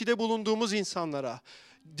gerekiyor ilişkide bulunduğumuz insanlara.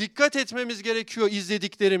 Dikkat etmemiz gerekiyor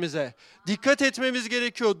izlediklerimize. Dikkat etmemiz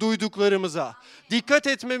gerekiyor duyduklarımıza. Dikkat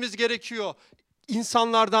etmemiz gerekiyor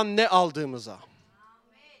insanlardan ne aldığımıza.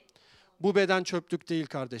 Bu beden çöplük değil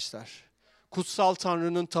kardeşler. Kutsal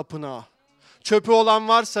Tanrı'nın tapınağı. Çöpü olan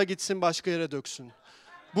varsa gitsin başka yere döksün.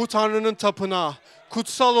 Bu Tanrı'nın tapınağı.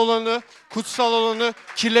 Kutsal olanı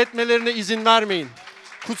kirletmelerine izin vermeyin.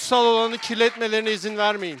 Kutsal olanı kirletmelerine izin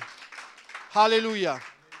vermeyin. Haleluya.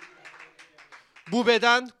 Bu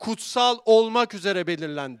beden kutsal olmak üzere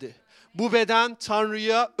belirlendi. Bu beden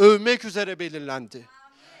Tanrı'ya övmek üzere belirlendi.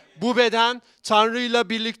 Bu beden Tanrı'yla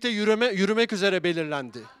birlikte yürümek üzere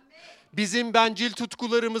belirlendi. Bizim bencil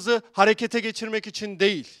tutkularımızı harekete geçirmek için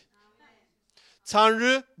değil.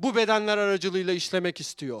 Tanrı bu bedenler aracılığıyla işlemek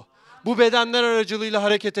istiyor. Bu bedenler aracılığıyla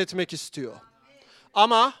hareket etmek istiyor.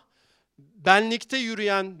 Ama benlikte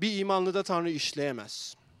yürüyen bir imanlıda Tanrı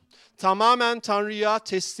işleyemez. Tamamen Tanrı'ya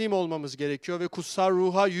teslim olmamız gerekiyor ve kutsal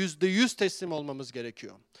ruha %100 teslim olmamız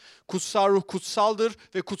gerekiyor. Kutsal ruh kutsaldır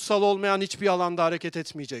ve kutsal olmayan hiçbir alanda hareket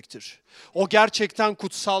etmeyecektir. O gerçekten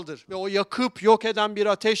kutsaldır ve o yakıp yok eden bir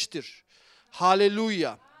ateştir.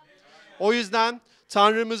 Haleluya. O yüzden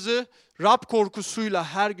Tanrımızı Rab korkusuyla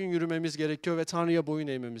her gün yürümemiz gerekiyor ve Tanrı'ya boyun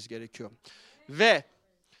eğmemiz gerekiyor. Ve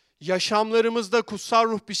yaşamlarımızda kutsal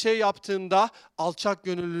ruh bir şey yaptığında alçak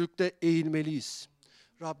gönüllülükle eğilmeliyiz.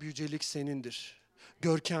 Rab yücelik senindir.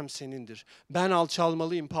 Görkem senindir. Ben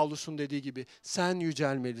alçalmalıyım Pavlus'un dediği gibi. Sen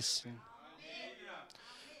yücelmelisin.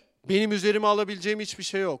 Benim üzerime alabileceğim hiçbir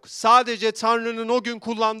şey yok. Sadece Tanrı'nın o gün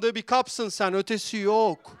kullandığı bir kapsın sen, ötesi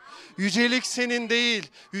yok. Yücelik senin değil,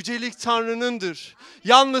 yücelik Tanrı'nındır.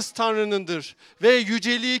 Yalnız Tanrı'nındır. Ve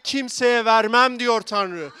yüceliği kimseye vermem diyor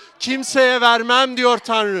Tanrı. Kimseye vermem diyor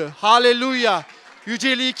Tanrı. Haleluya.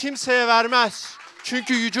 Yüceliği kimseye vermez.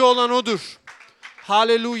 Çünkü yüce olan O'dur.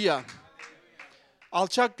 Haleluya.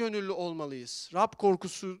 Alçak gönüllü olmalıyız. Rab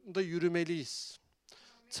korkusunda yürümeliyiz.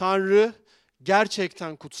 Tanrı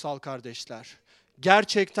gerçekten kutsal kardeşler.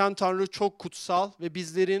 Gerçekten Tanrı çok kutsal ve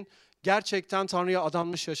bizlerin gerçekten Tanrı'ya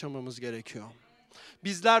adanmış yaşamamız gerekiyor.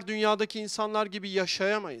 Bizler dünyadaki insanlar gibi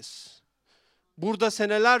yaşayamayız. Burada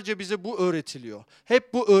senelerce bize bu öğretiliyor.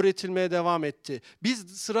 Hep bu öğretilmeye devam etti.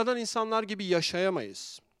 Biz sıradan insanlar gibi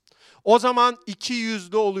yaşayamayız. O zaman iki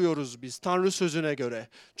yüzlü oluyoruz biz Tanrı sözüne göre.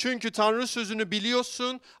 Çünkü Tanrı sözünü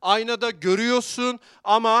biliyorsun, aynada görüyorsun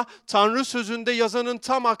ama Tanrı sözünde yazanın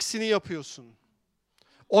tam aksini yapıyorsun.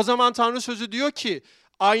 O zaman Tanrı sözü diyor ki,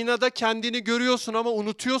 aynada kendini görüyorsun ama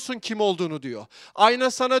unutuyorsun kim olduğunu diyor.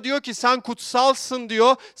 Ayna sana diyor ki sen kutsalsın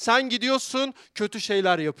diyor. Sen gidiyorsun kötü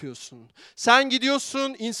şeyler yapıyorsun. Sen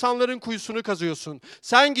gidiyorsun insanların kuyusunu kazıyorsun.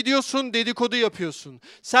 Sen gidiyorsun dedikodu yapıyorsun.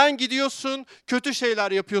 Sen gidiyorsun kötü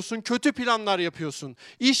şeyler yapıyorsun. Kötü planlar yapıyorsun.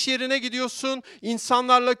 İş yerine gidiyorsun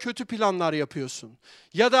insanlarla kötü planlar yapıyorsun.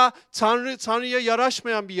 Ya da Tanrı'ya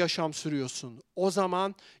yaraşmayan bir yaşam sürüyorsun. O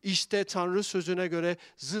zaman işte Tanrı sözüne göre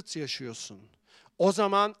zıt yaşıyorsun. O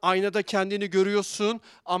zaman aynada kendini görüyorsun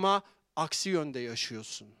ama aksi yönde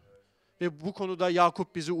yaşıyorsun. Ve bu konuda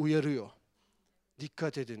Yakup bizi uyarıyor.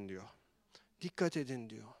 Dikkat edin diyor. Dikkat edin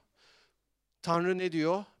diyor. Tanrı ne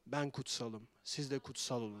diyor? Ben kutsalım. Siz de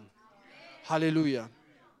kutsal olun. Haleluya.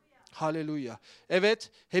 Haleluya.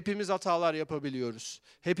 Evet, hepimiz hatalar yapabiliyoruz.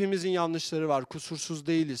 Hepimizin yanlışları var, kusursuz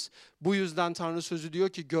değiliz. Bu yüzden Tanrı sözü diyor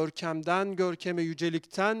ki görkemden görkeme,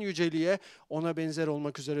 yücelikten yüceliğe ona benzer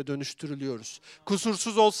olmak üzere dönüştürülüyoruz.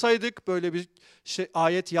 Kusursuz olsaydık böyle bir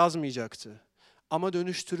ayet yazmayacaktı. Ama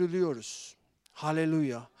dönüştürülüyoruz.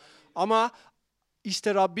 Haleluya. Ama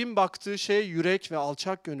işte Rabbin baktığı şey yürek ve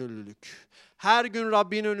alçak gönüllülük. Her gün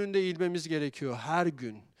Rabbin önünde eğilmemiz gerekiyor. Her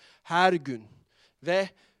gün. Her gün. Ve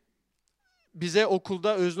bize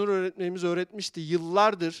okulda Öznur öğretmenimiz öğretmişti.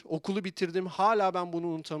 Yıllardır okulu bitirdim. Hala ben bunu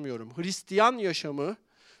unutamıyorum. Hristiyan yaşamı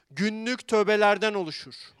günlük tövbelerden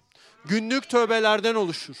oluşur. Günlük tövbelerden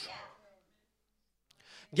oluşur.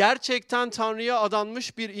 Gerçekten Tanrı'ya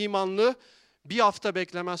adanmış bir imanlı bir hafta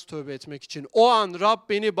beklemez tövbe etmek için. O an Rab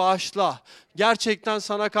beni bağışla. Gerçekten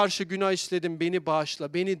sana karşı günah işledim. Beni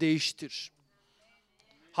bağışla. Beni değiştir.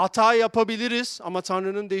 Hata yapabiliriz ama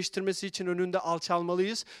Tanrı'nın değiştirmesi için önünde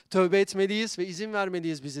alçalmalıyız, tövbe etmeliyiz ve izin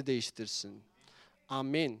vermeliyiz bizi değiştirsin.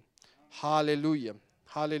 Amin. Haleluya.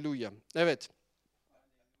 Haleluya. Evet.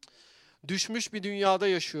 Düşmüş bir dünyada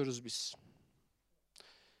yaşıyoruz biz.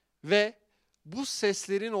 Ve bu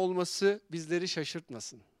seslerin olması bizleri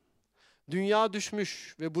şaşırtmasın. Dünya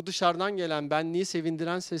düşmüş ve bu dışarıdan gelen benliği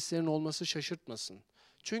sevindiren seslerin olması şaşırtmasın.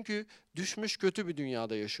 Çünkü düşmüş kötü bir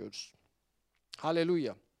dünyada yaşıyoruz.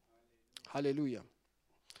 Haleluya. Haleluya.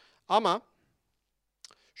 Ama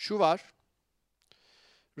şu var.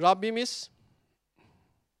 Rabbimiz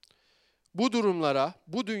bu durumlara,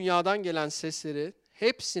 bu dünyadan gelen sesleri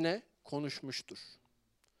hepsine konuşmuştur.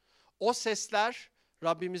 O sesler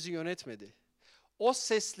Rabbimizi yönetmedi. O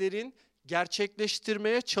seslerin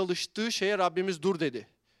gerçekleştirmeye çalıştığı şeye Rabbimiz dur dedi.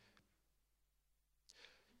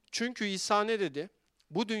 Çünkü İsa ne dedi?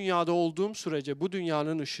 Bu dünyada olduğum sürece bu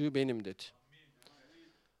dünyanın ışığı benim dedi.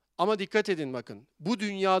 Ama dikkat edin bakın. Bu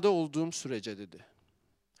dünyada olduğum sürece dedi.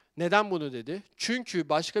 Neden bunu dedi? Çünkü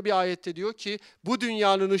başka bir ayette diyor ki bu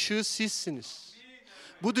dünyanın ışığı sizsiniz.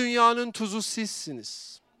 Bu dünyanın tuzu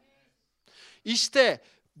sizsiniz. İşte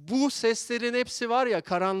bu seslerin hepsi var ya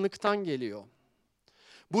karanlıktan geliyor.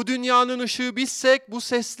 Bu dünyanın ışığı bizsek bu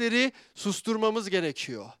sesleri susturmamız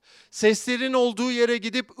gerekiyor. Seslerin olduğu yere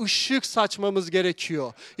gidip ışık saçmamız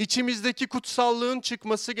gerekiyor. İçimizdeki kutsallığın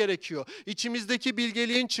çıkması gerekiyor. İçimizdeki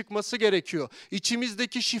bilgeliğin çıkması gerekiyor.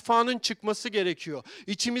 İçimizdeki şifanın çıkması gerekiyor.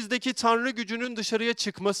 İçimizdeki Tanrı gücünün dışarıya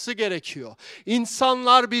çıkması gerekiyor.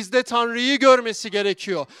 İnsanlar bizde Tanrı'yı görmesi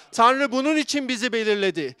gerekiyor. Tanrı bunun için bizi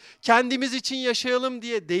belirledi. Kendimiz için yaşayalım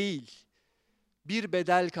diye değil. Bir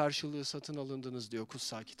bedel karşılığı satın alındınız diyor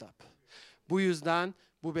kutsal kitap. Bu yüzden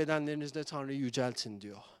bu bedenlerinizde Tanrı'yı yüceltin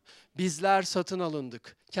diyor. Bizler satın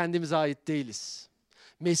alındık. Kendimize ait değiliz.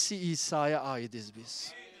 Mesih İsa'ya aitiz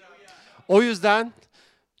biz. O yüzden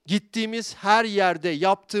gittiğimiz her yerde,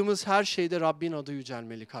 yaptığımız her şeyde Rabbin adı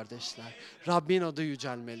yücelmeli kardeşler. Rabbin adı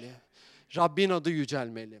yücelmeli. Rabbin adı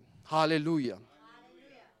yücelmeli. Haleluya.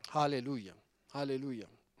 Haleluya. Haleluya.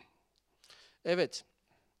 Evet.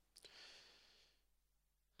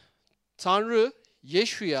 Tanrı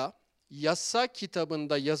Yeşu'ya yasa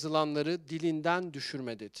kitabında yazılanları dilinden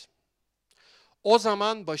düşürme dedi. O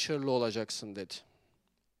zaman başarılı olacaksın dedi.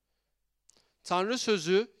 Tanrı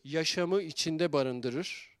sözü yaşamı içinde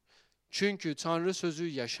barındırır. Çünkü Tanrı sözü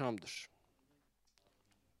yaşamdır.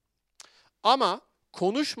 Ama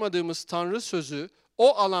konuşmadığımız Tanrı sözü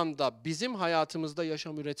o alanda bizim hayatımızda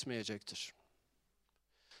yaşam üretmeyecektir.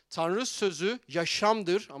 Tanrı sözü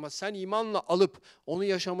yaşamdır ama sen imanla alıp onu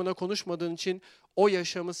yaşamına konuşmadığın için o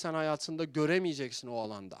yaşamı sen hayatında göremeyeceksin o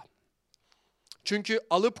alanda. Çünkü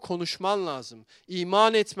alıp konuşman lazım,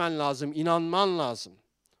 iman etmen lazım, inanman lazım.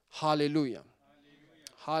 Haleluya.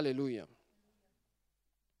 Haleluya.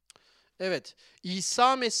 Evet,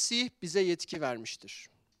 İsa Mesih bize yetki vermiştir.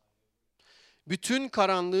 Bütün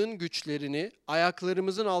karanlığın güçlerini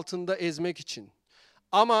ayaklarımızın altında ezmek için.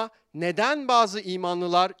 Ama neden bazı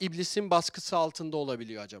imanlılar iblisin baskısı altında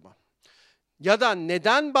olabiliyor acaba? Ya da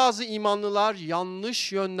neden bazı imanlılar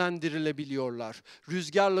yanlış yönlendirilebiliyorlar,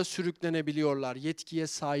 rüzgarla sürüklenebiliyorlar yetkiye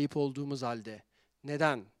sahip olduğumuz halde?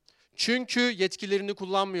 Neden? Çünkü yetkilerini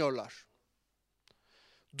kullanmıyorlar.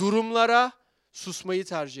 Durumlara susmayı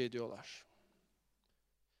tercih ediyorlar.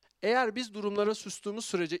 Eğer biz durumlara sustuğumuz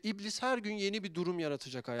sürece iblis her gün yeni bir durum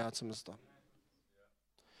yaratacak hayatımızda.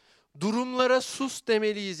 Durumlara sus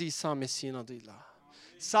demeliyiz İsa Mesih'in adıyla.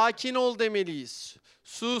 Sakin ol demeliyiz.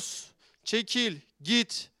 Sus, çekil,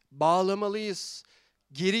 git, bağlamalıyız.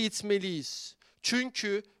 Geri itmeliyiz.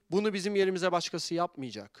 Çünkü bunu bizim yerimize başkası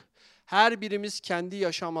yapmayacak. Her birimiz kendi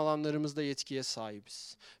yaşam alanlarımızda yetkiye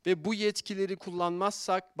sahibiz. Ve bu yetkileri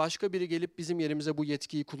kullanmazsak başka biri gelip bizim yerimize bu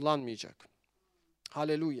yetkiyi kullanmayacak.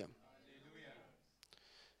 Haleluya.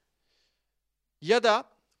 Ya da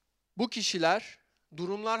bu kişiler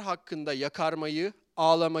durumlar hakkında yakarmayı,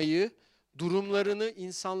 ağlamayı, durumlarını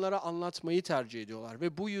insanlara anlatmayı tercih ediyorlar.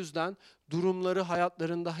 Ve bu yüzden durumları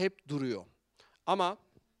hayatlarında hep duruyor. Ama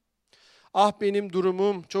ah benim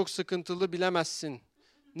durumum çok sıkıntılı bilemezsin.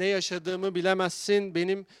 Ne yaşadığımı bilemezsin.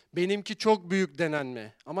 Benimki çok büyük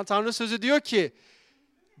denenme. Ama Tanrı sözü diyor ki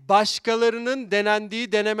başkalarının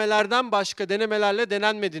denendiği denemelerden başka denemelerle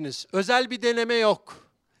denenmediniz. Özel bir deneme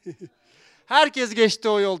yok. Herkes geçti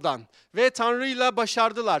o yoldan ve Tanrı'yla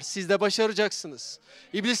başardılar. Siz de başaracaksınız.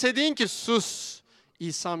 İblise deyin ki sus.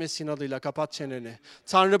 İsa Mesih'in adıyla kapat çeneni.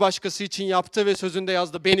 Tanrı başkası için yaptı ve sözünde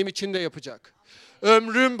yazdı. Benim için de yapacak.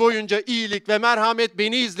 Ömrüm boyunca iyilik ve merhamet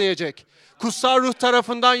beni izleyecek. Kutsal ruh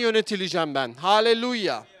tarafından yönetileceğim ben.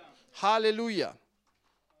 Haleluya. Haleluya.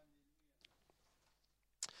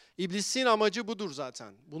 İblisin amacı budur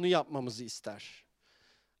zaten. Bunu yapmamızı ister.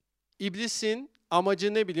 İblisin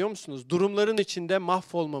amacı ne biliyor musunuz? Durumların içinde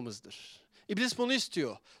mahvolmamızdır. İblis bunu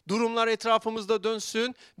istiyor. Durumlar etrafımızda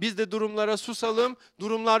dönsün, biz de durumlara susalım,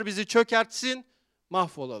 durumlar bizi çökertsin,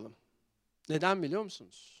 mahvolalım. Neden biliyor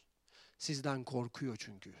musunuz? Sizden korkuyor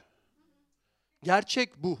çünkü.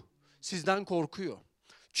 Gerçek bu. Sizden korkuyor.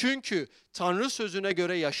 Çünkü Tanrı sözüne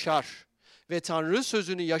göre yaşar ve Tanrı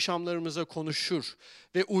sözünü yaşamlarımıza konuşur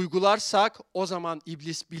ve uygularsak o zaman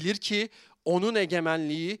iblis bilir ki onun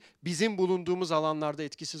egemenliği bizim bulunduğumuz alanlarda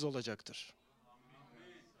etkisiz olacaktır.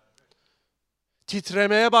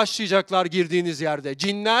 Titremeye başlayacaklar girdiğiniz yerde.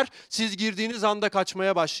 Cinler siz girdiğiniz anda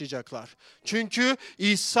kaçmaya başlayacaklar. Çünkü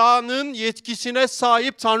İsa'nın yetkisine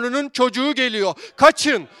sahip Tanrı'nın çocuğu geliyor.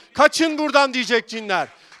 Kaçın, kaçın buradan diyecek cinler.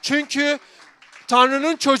 Çünkü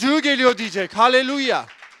Tanrı'nın çocuğu geliyor diyecek. Haleluya.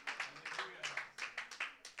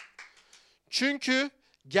 Çünkü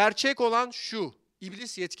gerçek olan şu,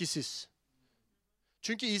 iblis yetkisiz.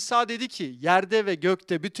 Çünkü İsa dedi ki yerde ve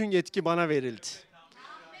gökte bütün yetki bana verildi.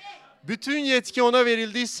 Bütün yetki ona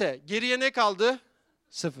verildiyse geriye ne kaldı?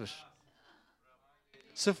 Sıfır.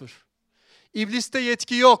 Sıfır. İbliste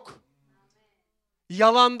yetki yok.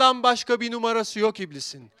 Yalandan başka bir numarası yok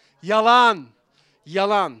iblisin. Yalan.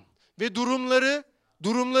 Yalan. Ve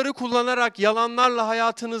durumları kullanarak yalanlarla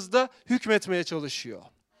hayatınızda hükmetmeye çalışıyor.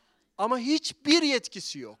 Ama hiçbir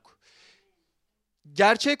yetkisi yok.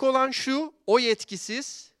 Gerçek olan şu, o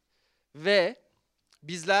yetkisiz ve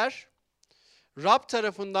bizler Rab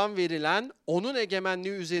tarafından verilen onun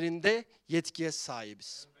egemenliği üzerinde yetkiye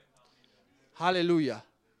sahibiz. Haleluya.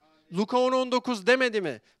 Luka 10:19 demedi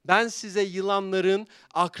mi? Ben size yılanların,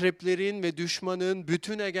 akreplerin ve düşmanın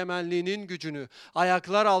bütün egemenliğinin gücünü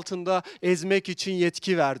ayaklar altında ezmek için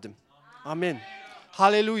yetki verdim. Amin.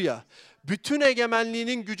 Haleluya. Bütün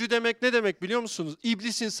egemenliğinin gücü demek ne demek biliyor musunuz?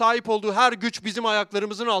 İblisin sahip olduğu her güç bizim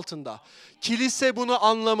ayaklarımızın altında. Kilise bunu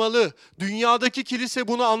anlamalı. Dünyadaki kilise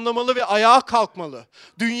bunu anlamalı ve ayağa kalkmalı.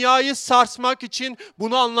 Dünyayı sarsmak için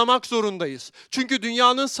bunu anlamak zorundayız. Çünkü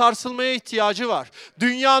dünyanın sarsılmaya ihtiyacı var.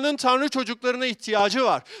 Dünyanın Tanrı çocuklarına ihtiyacı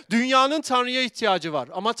var. Dünyanın Tanrı'ya ihtiyacı var.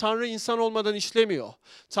 Ama Tanrı insan olmadan işlemiyor.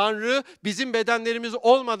 Tanrı bizim bedenlerimiz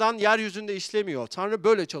olmadan yeryüzünde işlemiyor. Tanrı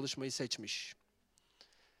böyle çalışmayı seçmiş.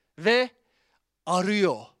 Ve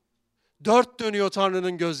arıyor. Dört dönüyor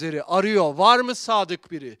Tanrı'nın gözleri. Arıyor. Var mı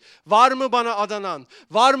sadık biri? Var mı bana adanan?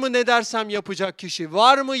 Var mı ne dersem yapacak kişi?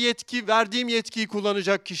 Var mı verdiğim yetkiyi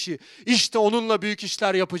kullanacak kişi? İşte onunla büyük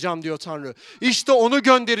işler yapacağım diyor Tanrı. İşte onu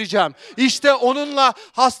göndereceğim. İşte onunla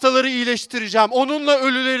hastaları iyileştireceğim. Onunla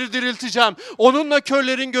ölüleri dirilteceğim. Onunla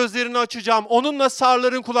körlerin gözlerini açacağım. Onunla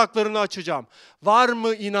sağırların kulaklarını açacağım. Var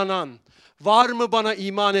mı inanan? Var mı bana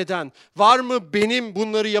iman eden? Var mı benim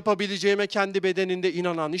bunları yapabileceğime kendi bedeninde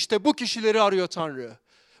inanan? İşte bu kişileri arıyor Tanrı.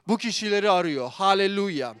 Bu kişileri arıyor.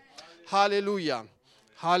 Haleluya. Haleluya.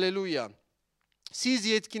 Haleluya. Siz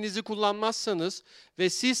yetkinizi kullanmazsanız ve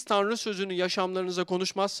siz Tanrı sözünü yaşamlarınıza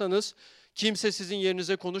konuşmazsanız kimse sizin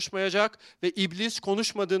yerinize konuşmayacak ve iblis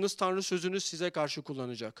konuşmadığınız Tanrı sözünü size karşı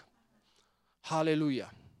kullanacak.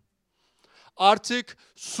 Haleluya. Artık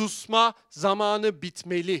susma zamanı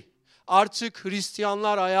bitmeli. Artık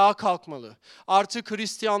Hristiyanlar ayağa kalkmalı. Artık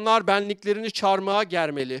Hristiyanlar benliklerini çarmıha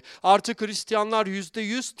germeli. Artık Hristiyanlar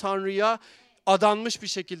 %100 Tanrı'ya adanmış bir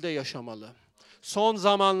şekilde yaşamalı. Son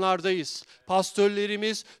zamanlardayız.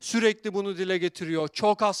 Pastörlerimiz sürekli bunu dile getiriyor.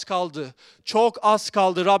 Çok az kaldı. Çok az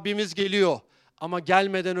kaldı. Rabbimiz geliyor. Ama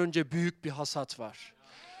gelmeden önce büyük bir hasat var.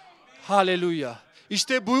 Haleluya.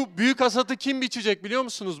 İşte bu büyük hasatı kim biçecek biliyor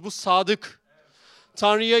musunuz? Bu sadık.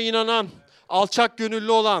 Tanrı'ya inanan, alçak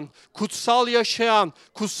gönüllü olan, kutsal yaşayan,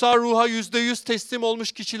 kutsal ruha %100 teslim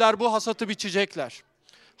olmuş kişiler bu hasatı biçecekler.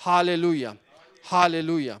 Haleluya.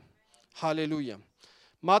 Haleluya. Haleluya.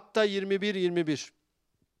 Matta 21-21.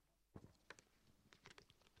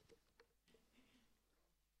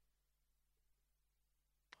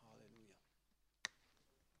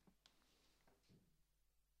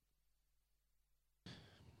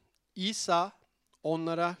 İsa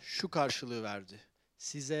onlara şu karşılığı verdi.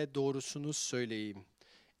 Size doğrusunu söyleyeyim.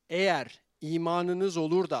 Eğer imanınız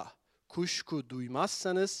olur da kuşku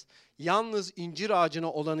duymazsanız, yalnız incir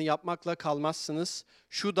ağacına olanı yapmakla kalmazsınız.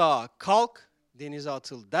 Şu dağa kalk, denize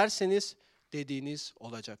atıl derseniz dediğiniz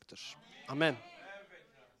olacaktır. Amen.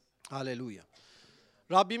 Haleluya.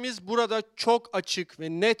 Rabbimiz burada çok açık ve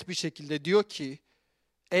net bir şekilde diyor ki,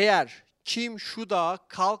 eğer kim şu dağa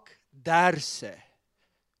kalk derse,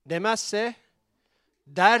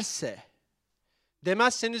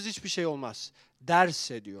 demezseniz hiçbir şey olmaz.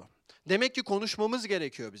 Derse diyor. Demek ki konuşmamız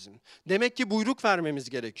gerekiyor bizim. Demek ki buyruk vermemiz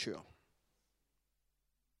gerekiyor.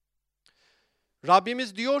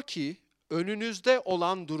 Rabbimiz diyor ki önünüzde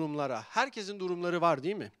olan durumlara, herkesin durumları var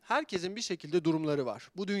değil mi? Herkesin bir şekilde durumları var.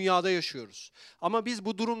 Bu dünyada yaşıyoruz. Ama biz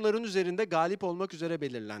bu durumların üzerinde galip olmak üzere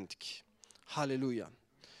belirlendik. Haleluya.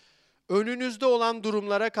 Önünüzde olan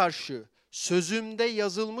durumlara karşı sözümde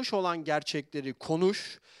yazılmış olan gerçekleri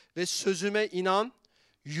konuş ve sözüme inan,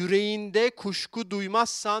 yüreğinde kuşku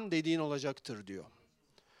duymazsan dediğin olacaktır diyor.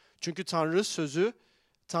 Çünkü Tanrı sözü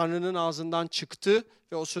Tanrı'nın ağzından çıktı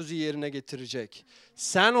ve o sözü yerine getirecek.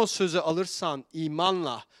 Sen o sözü alırsan,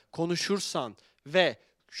 imanla konuşursan ve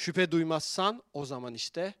şüphe duymazsan o zaman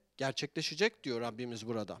işte gerçekleşecek diyor Rabbimiz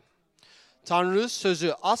burada. Tanrı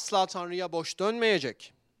sözü asla Tanrı'ya boş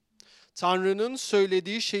dönmeyecek. Tanrı'nın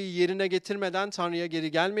söylediği şeyi yerine getirmeden Tanrı'ya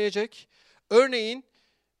geri gelmeyecek. Örneğin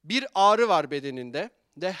bir ağrı var bedeninde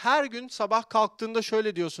ve her gün sabah kalktığında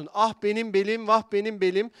şöyle diyorsun. Ah benim belim, vah benim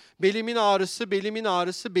belim, belimin ağrısı, belimin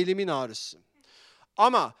ağrısı, belimin ağrısı.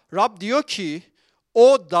 Ama Rab diyor ki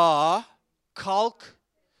o dağa kalk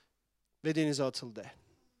ve denize atıl de.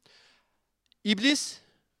 İblis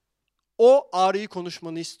o ağrıyı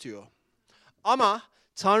konuşmanı istiyor. Ama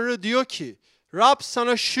Tanrı diyor ki Rab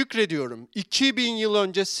sana şükrediyorum. 2000 yıl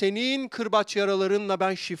önce senin kırbaç yaralarınla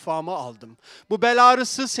ben şifamı aldım. Bu bel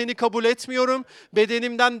ağrısı seni kabul etmiyorum.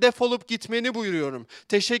 Bedenimden defolup gitmeni buyuruyorum.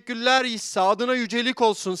 Teşekkürler İsa, adına yücelik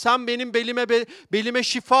olsun. Sen benim belime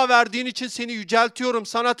şifa verdiğin için seni yüceltiyorum.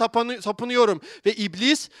 Sana tapınıyorum. Ve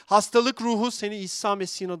iblis, hastalık ruhu seni İsa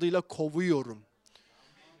Mesih'in adıyla kovuyorum.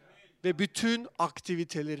 Ve bütün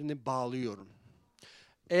aktivitelerini bağlıyorum.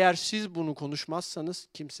 Eğer siz bunu konuşmazsanız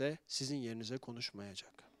kimse sizin yerinize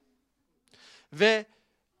konuşmayacak. Ve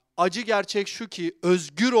acı gerçek şu ki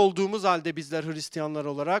özgür olduğumuz halde bizler Hristiyanlar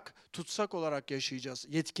olarak tutsak olarak yaşayacağız.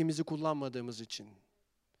 Yetkimizi kullanmadığımız için.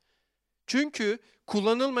 Çünkü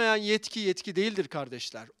kullanılmayan yetki yetki değildir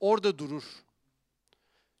kardeşler. Orada durur.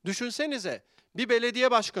 Düşünsenize, bir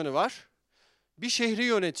belediye başkanı var, bir şehri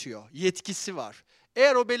yönetiyor, yetkisi var.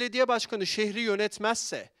 Eğer o belediye başkanı şehri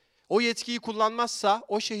yönetmezse, o yetkiyi kullanmazsa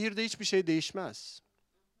o şehirde hiçbir şey değişmez.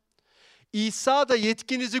 İsa da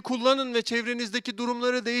yetkinizi kullanın ve çevrenizdeki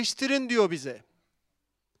durumları değiştirin diyor bize.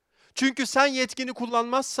 Çünkü sen yetkini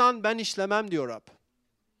kullanmazsan ben işlemem diyor Rab.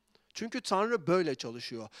 Çünkü Tanrı böyle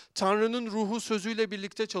çalışıyor. Tanrı'nın ruhu sözüyle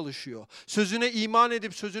birlikte çalışıyor. Sözüne iman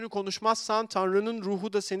edip sözünü konuşmazsan Tanrı'nın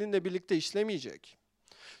ruhu da seninle birlikte işlemeyecek.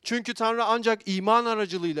 Çünkü Tanrı ancak iman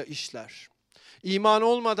aracılığıyla işler. İman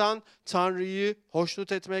olmadan Tanrı'yı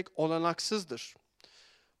hoşnut etmek olanaksızdır.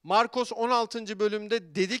 Markos 16.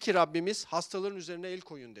 bölümde dedi ki Rabbimiz hastaların üzerine el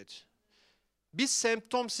koyun dedi. Bir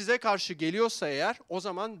semptom size karşı geliyorsa eğer o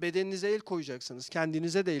zaman bedeninize el koyacaksınız.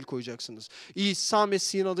 Kendinize de el koyacaksınız. İsa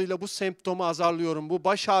Mesih'in adıyla bu semptomu azarlıyorum. Bu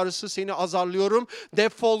baş ağrısı seni azarlıyorum.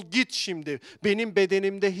 Defol git şimdi. Benim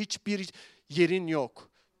bedenimde hiçbir yerin yok.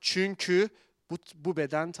 Çünkü bu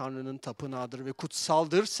beden Tanrı'nın tapınağıdır ve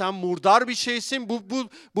kutsaldır. Sen murdar bir şeysin.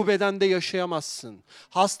 Bu bedende yaşayamazsın.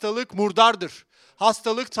 Hastalık murdardır.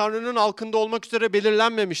 Hastalık Tanrı'nın halkında olmak üzere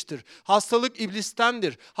belirlenmemiştir. Hastalık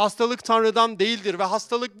iblistendir. Hastalık Tanrı'dan değildir ve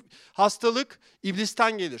hastalık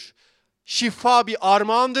iblisten gelir. Şifa bir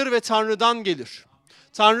armağandır ve Tanrı'dan gelir.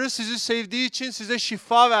 Tanrı sizi sevdiği için size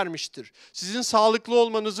şifa vermiştir. Sizin sağlıklı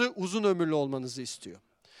olmanızı, uzun ömürlü olmanızı istiyor.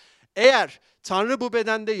 Eğer Tanrı bu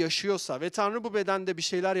bedende yaşıyorsa ve Tanrı bu bedende bir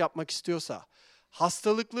şeyler yapmak istiyorsa,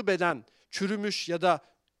 hastalıklı beden, çürümüş ya da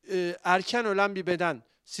erken ölen bir beden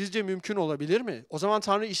sizce mümkün olabilir mi? O zaman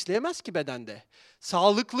Tanrı işleyemez ki bedende.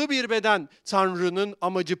 Sağlıklı bir beden, Tanrı'nın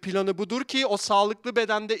amacı, planı budur ki o sağlıklı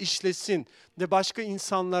bedende işlesin ve başka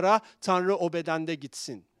insanlara Tanrı o bedende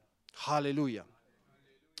gitsin. Haleluya.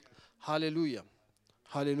 Haleluya.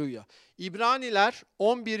 Haleluya. İbraniler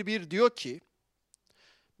 11.1 diyor ki,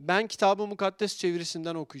 ben Kitab-ı Mukaddes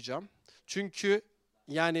çevirisinden okuyacağım. Çünkü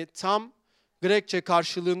yani tam Grekçe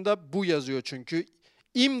karşılığında bu yazıyor çünkü.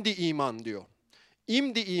 İmdi iman diyor.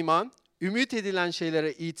 İmdi iman, ümit edilen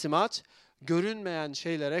şeylere itimat, görünmeyen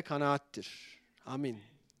şeylere kanaattir. Amin.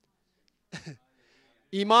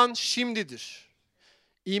 İman şimdidir.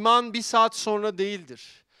 İman bir saat sonra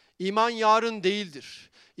değildir. İman yarın değildir.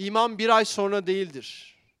 İman bir ay sonra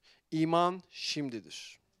değildir. İman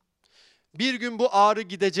şimdidir. Bir gün bu ağrı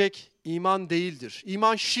gidecek, iman değildir.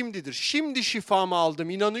 İman şimdidir. Şimdi şifamı aldım,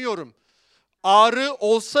 inanıyorum. Ağrı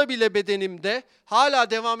olsa bile bedenimde, hala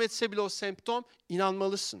devam etse bile o semptom,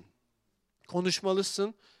 inanmalısın.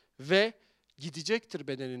 Konuşmalısın ve gidecektir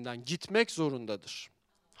bedeninden. Gitmek zorundadır.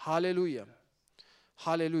 Haleluya.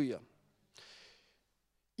 Haleluya.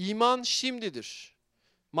 İman şimdidir.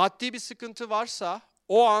 Maddi bir sıkıntı varsa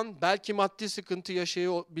o an belki maddi sıkıntı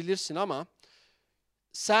yaşayabilirsin ama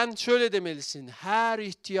sen şöyle demelisin, her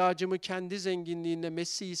ihtiyacımı kendi zenginliğinde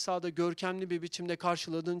Mesih İsa'da görkemli bir biçimde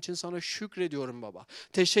karşıladığın için sana şükrediyorum baba.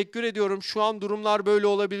 Teşekkür ediyorum, şu an durumlar böyle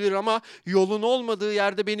olabilir ama yolun olmadığı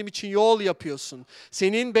yerde benim için yol yapıyorsun.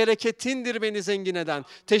 Senin bereketindir beni zengin eden.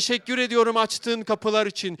 Teşekkür ediyorum açtığın kapılar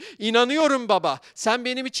için. İnanıyorum baba, sen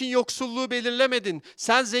benim için yoksulluğu belirlemedin.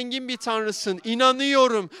 Sen zengin bir Tanrısın.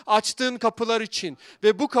 İnanıyorum açtığın kapılar için.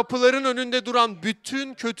 Ve bu kapıların önünde duran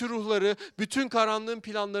bütün kötü ruhları, bütün karanlığın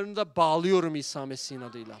planlarını da bağlıyorum İsa Mesih'in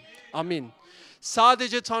adıyla. Amin.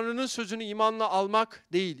 Sadece Tanrı'nın sözünü imanla almak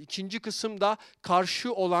değil. İkinci kısımda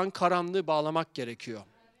karşı olan karanlığı bağlamak gerekiyor.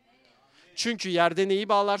 Çünkü yerde neyi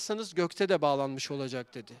bağlarsanız gökte de bağlanmış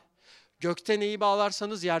olacak dedi. Gökte neyi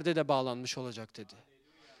bağlarsanız yerde de bağlanmış olacak dedi.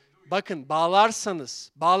 Bakın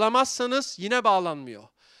bağlarsanız, bağlamazsanız yine bağlanmıyor.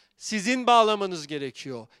 Sizin bağlamanız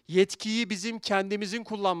gerekiyor. Yetkiyi bizim kendimizin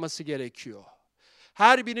kullanması gerekiyor.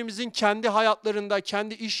 Her birimizin kendi hayatlarında,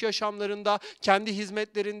 kendi iş yaşamlarında, kendi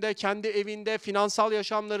hizmetlerinde, kendi evinde, finansal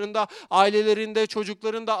yaşamlarında, ailelerinde,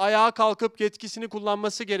 çocuklarında ayağa kalkıp yetkisini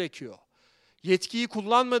kullanması gerekiyor. Yetkiyi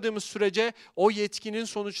kullanmadığımız sürece o yetkinin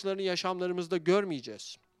sonuçlarını yaşamlarımızda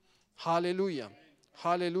görmeyeceğiz. Haleluya.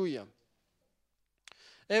 Haleluya.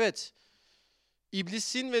 Evet,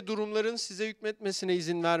 iblisin ve durumların size hükmetmesine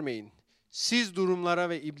izin vermeyin. Siz durumlara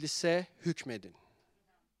ve iblise hükmedin.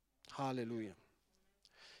 Haleluya.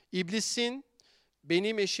 İblisin,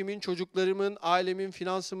 benim eşimin, çocuklarımın, ailemin,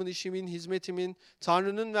 finansımın, işimin, hizmetimin,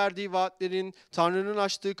 Tanrı'nın verdiği vaatlerin, Tanrı'nın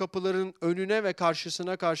açtığı kapıların önüne ve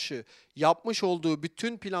karşısına karşı yapmış olduğu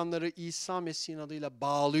bütün planları İsa Mesih'in adıyla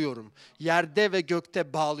bağlıyorum. Yerde ve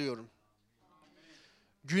gökte bağlıyorum.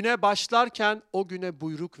 Güne başlarken o güne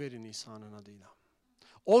buyruk verin İsa'nın adıyla.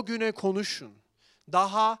 O güne konuşun.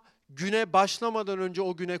 Daha güne başlamadan önce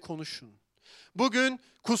o güne konuşun. Bugün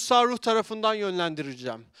kutsal ruh tarafından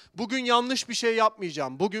yönlendireceğim. Bugün yanlış bir şey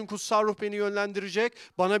yapmayacağım. Bugün kutsal ruh beni yönlendirecek,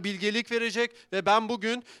 bana bilgelik verecek ve ben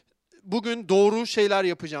bugün doğru şeyler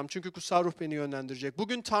yapacağım. Çünkü kutsal ruh beni yönlendirecek.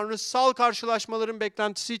 Bugün tanrısal karşılaşmaların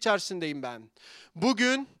beklentisi içerisindeyim ben.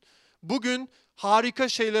 Bugün harika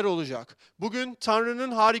şeyler olacak. Bugün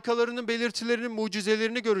Tanrı'nın harikalarının, belirtilerinin,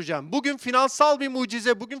 mucizelerini göreceğim. Bugün finansal bir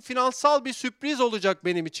mucize, bugün finansal bir sürpriz olacak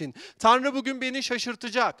benim için. Tanrı bugün beni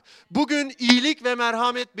şaşırtacak. Bugün iyilik ve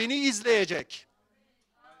merhamet beni izleyecek.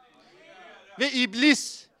 Ve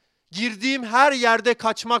iblis, girdiğim her yerde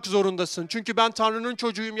kaçmak zorundasın. Çünkü ben Tanrı'nın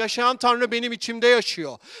çocuğuyum. Yaşayan Tanrı benim içimde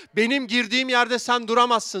yaşıyor. Benim girdiğim yerde sen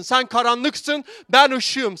duramazsın. Sen karanlıksın, ben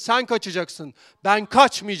ışığım. Sen kaçacaksın. Ben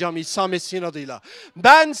kaçmayacağım İsa Mesih'in adıyla.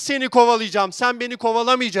 Ben seni kovalayacağım. Sen beni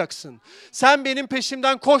kovalamayacaksın. Sen benim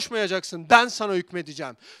peşimden koşmayacaksın. Ben sana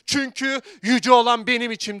hükmedeceğim. Çünkü yüce olan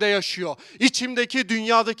benim içimde yaşıyor. İçimdeki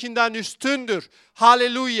dünyadakinden üstündür.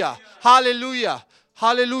 Haleluya. Haleluya.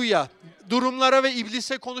 Haleluya. Durumlara ve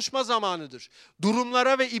iblise konuşma zamanıdır.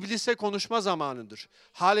 Durumlara ve iblise konuşma zamanıdır.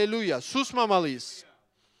 Haleluya. Susmamalıyız.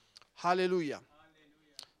 Haleluya.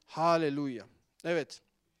 Haleluya. Evet.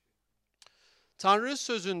 Tanrı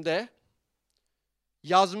sözünde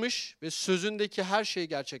yazmış ve sözündeki her şey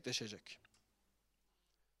gerçekleşecek.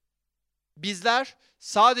 Bizler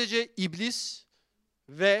sadece iblis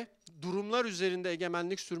ve durumlar üzerinde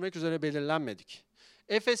egemenlik sürmek üzere belirlenmedik.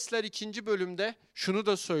 Efesler 2. bölümde şunu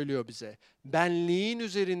da söylüyor bize. Benliğin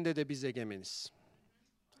üzerinde de biz egemeniz.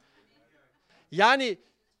 Yani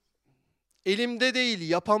elimde değil,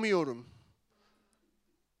 yapamıyorum.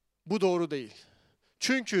 Bu doğru değil.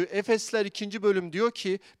 Çünkü Efesler 2. bölüm diyor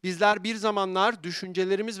ki bizler bir zamanlar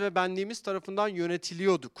düşüncelerimiz ve benliğimiz tarafından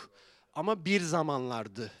yönetiliyorduk. Ama bir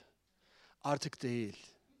zamanlardı. Artık değil.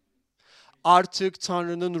 Artık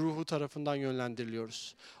Tanrı'nın ruhu tarafından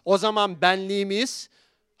yönlendiriliyoruz. O zaman benliğimiz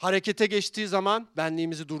harekete geçtiği zaman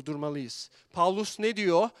benliğimizi durdurmalıyız. Paulus ne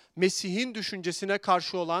diyor? Mesih'in düşüncesine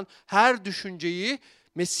karşı olan her düşünceyi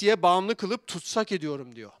Mesih'e bağımlı kılıp tutsak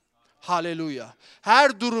ediyorum diyor. Haleluya.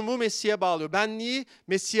 Her durumu Mesih'e bağlıyor. Benliği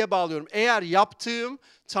Mesih'e bağlıyorum. Eğer yaptığım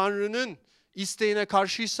Tanrı'nın isteğine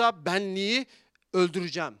karşıysa benliği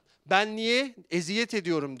öldüreceğim. Benliğe eziyet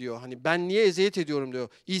ediyorum diyor. Hani benliğe eziyet ediyorum diyor.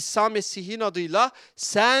 İsa Mesih'in adıyla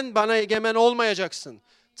sen bana egemen olmayacaksın.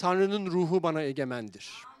 Tanrı'nın ruhu bana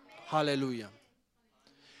egemendir. Haleluya.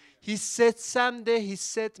 Hissetsem de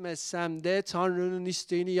hissetmesem de Tanrı'nın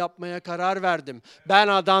isteğini yapmaya karar verdim. Ben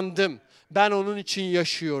adandım. Ben onun için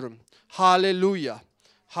yaşıyorum. Haleluya.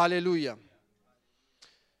 Haleluya.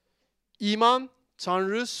 İman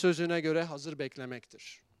Tanrı sözüne göre hazır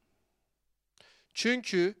beklemektir.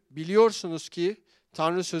 Çünkü biliyorsunuz ki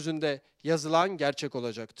Tanrı sözünde yazılan gerçek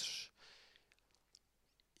olacaktır.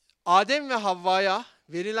 Adem ve Havva'ya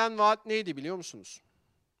verilen vaat neydi biliyor musunuz?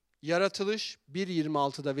 Yaratılış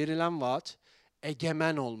 1.26'da verilen vaat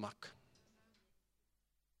egemen olmak.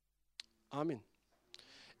 Amin.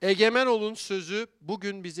 Egemen olun sözü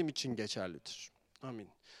bugün bizim için geçerlidir. Amin.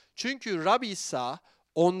 Çünkü Rab İsa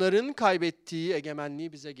onların kaybettiği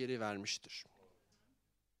egemenliği bize geri vermiştir.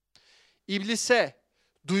 İblise,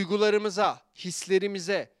 duygularımıza,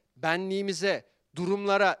 hislerimize, benliğimize,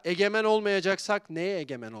 durumlara egemen olmayacaksak neye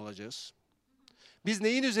egemen olacağız? Biz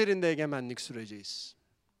neyin üzerinde egemenlik süreceğiz?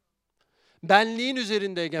 Benliğin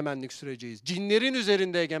üzerinde egemenlik süreceğiz. Cinlerin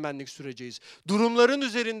üzerinde egemenlik süreceğiz. Durumların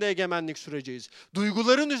üzerinde egemenlik süreceğiz.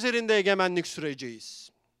 Duyguların üzerinde egemenlik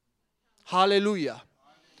süreceğiz. Haleluya.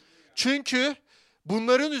 Çünkü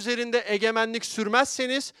bunların üzerinde egemenlik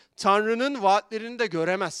sürmezseniz Tanrı'nın vaatlerini de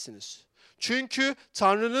göremezsiniz. Çünkü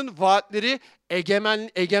Tanrı'nın vaatleri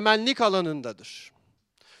egemenlik alanındadır.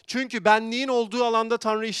 Çünkü benliğin olduğu alanda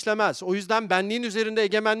Tanrı işlemez. O yüzden benliğin üzerinde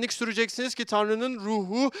egemenlik süreceksiniz ki Tanrı'nın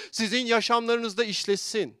ruhu sizin yaşamlarınızda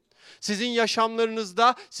işlesin. Sizin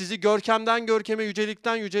yaşamlarınızda sizi görkemden görkeme,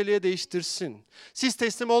 yücelikten yüceliğe değiştirsin. Siz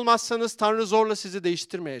teslim olmazsanız Tanrı zorla sizi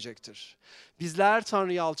değiştirmeyecektir. Bizler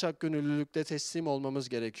Tanrı'ya alçak gönüllülükle teslim olmamız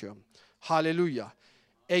gerekiyor. Haleluya.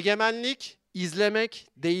 Egemenlik izlemek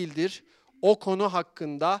değildir. O konu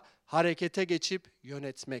hakkında harekete geçip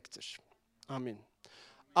yönetmektir. Amin.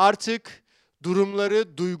 Artık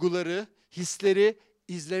durumları, duyguları, hisleri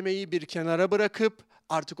izlemeyi bir kenara bırakıp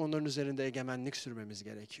artık onların üzerinde egemenlik sürmemiz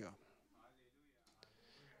gerekiyor.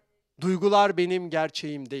 Duygular benim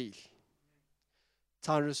gerçeğim değil.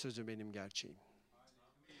 Tanrı sözü benim gerçeğim.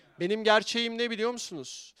 Benim gerçeğim ne biliyor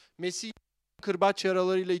musunuz? Mesih kırbaç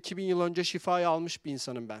yaralarıyla 2000 yıl önce şifayı almış bir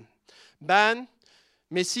insanım ben. Ben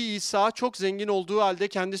Mesih İsa çok zengin olduğu halde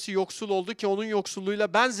kendisi yoksul oldu ki onun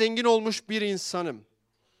yoksulluğuyla ben zengin olmuş bir insanım.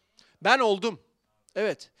 Ben oldum.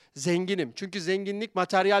 Evet, zenginim. Çünkü zenginlik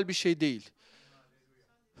materyal bir şey değil.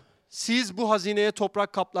 Siz bu hazineye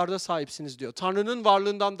toprak kaplarda sahipsiniz diyor. Tanrı'nın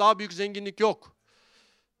varlığından daha büyük zenginlik yok.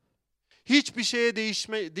 Hiçbir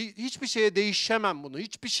şeye değişemem bunu.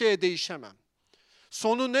 Hiçbir şeye değişemem.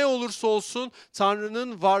 Sonu ne olursa olsun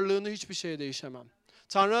Tanrı'nın varlığını hiçbir şeye değişemem.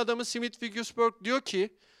 Tanrı adamı Smith Wigglesworth diyor ki,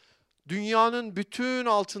 dünyanın bütün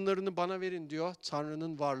altınlarını bana verin diyor,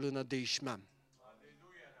 Tanrı'nın varlığına değişmem.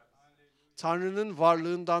 Tanrı'nın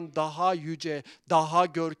varlığından daha yüce, daha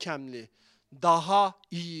görkemli, daha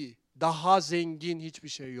iyi, daha zengin hiçbir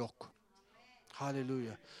şey yok.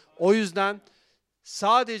 Haleluya. O yüzden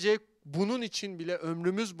sadece bunun için bile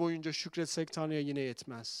ömrümüz boyunca şükretsek Tanrı'ya yine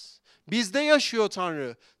yetmez. Bizde yaşıyor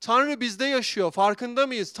Tanrı. Tanrı bizde yaşıyor. Farkında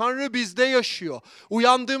mıyız? Tanrı bizde yaşıyor.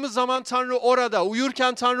 Uyandığımız zaman Tanrı orada.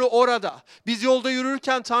 Uyurken Tanrı orada. Biz yolda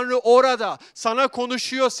yürürken Tanrı orada. Sana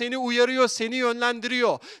konuşuyor, seni uyarıyor, seni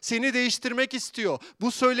yönlendiriyor. Seni değiştirmek istiyor.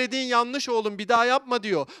 Bu söylediğin yanlış oğlum, bir daha yapma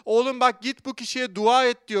diyor. Oğlum bak git bu kişiye dua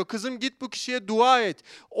et diyor. Kızım git bu kişiye dua et.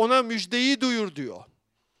 Ona müjdeyi duyur diyor.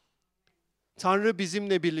 Tanrı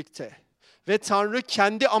bizimle birlikte. Ve Tanrı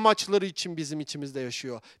kendi amaçları için bizim içimizde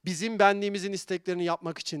yaşıyor. Bizim benliğimizin isteklerini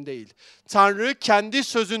yapmak için değil. Tanrı kendi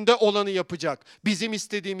sözünde olanı yapacak. Bizim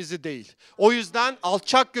istediğimizi değil. O yüzden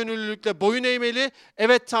alçak gönüllülükle boyun eğmeli.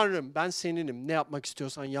 Evet Tanrım, ben seninim. Ne yapmak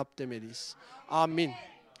istiyorsan yap demeliyiz. Amin.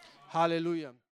 Haleluya.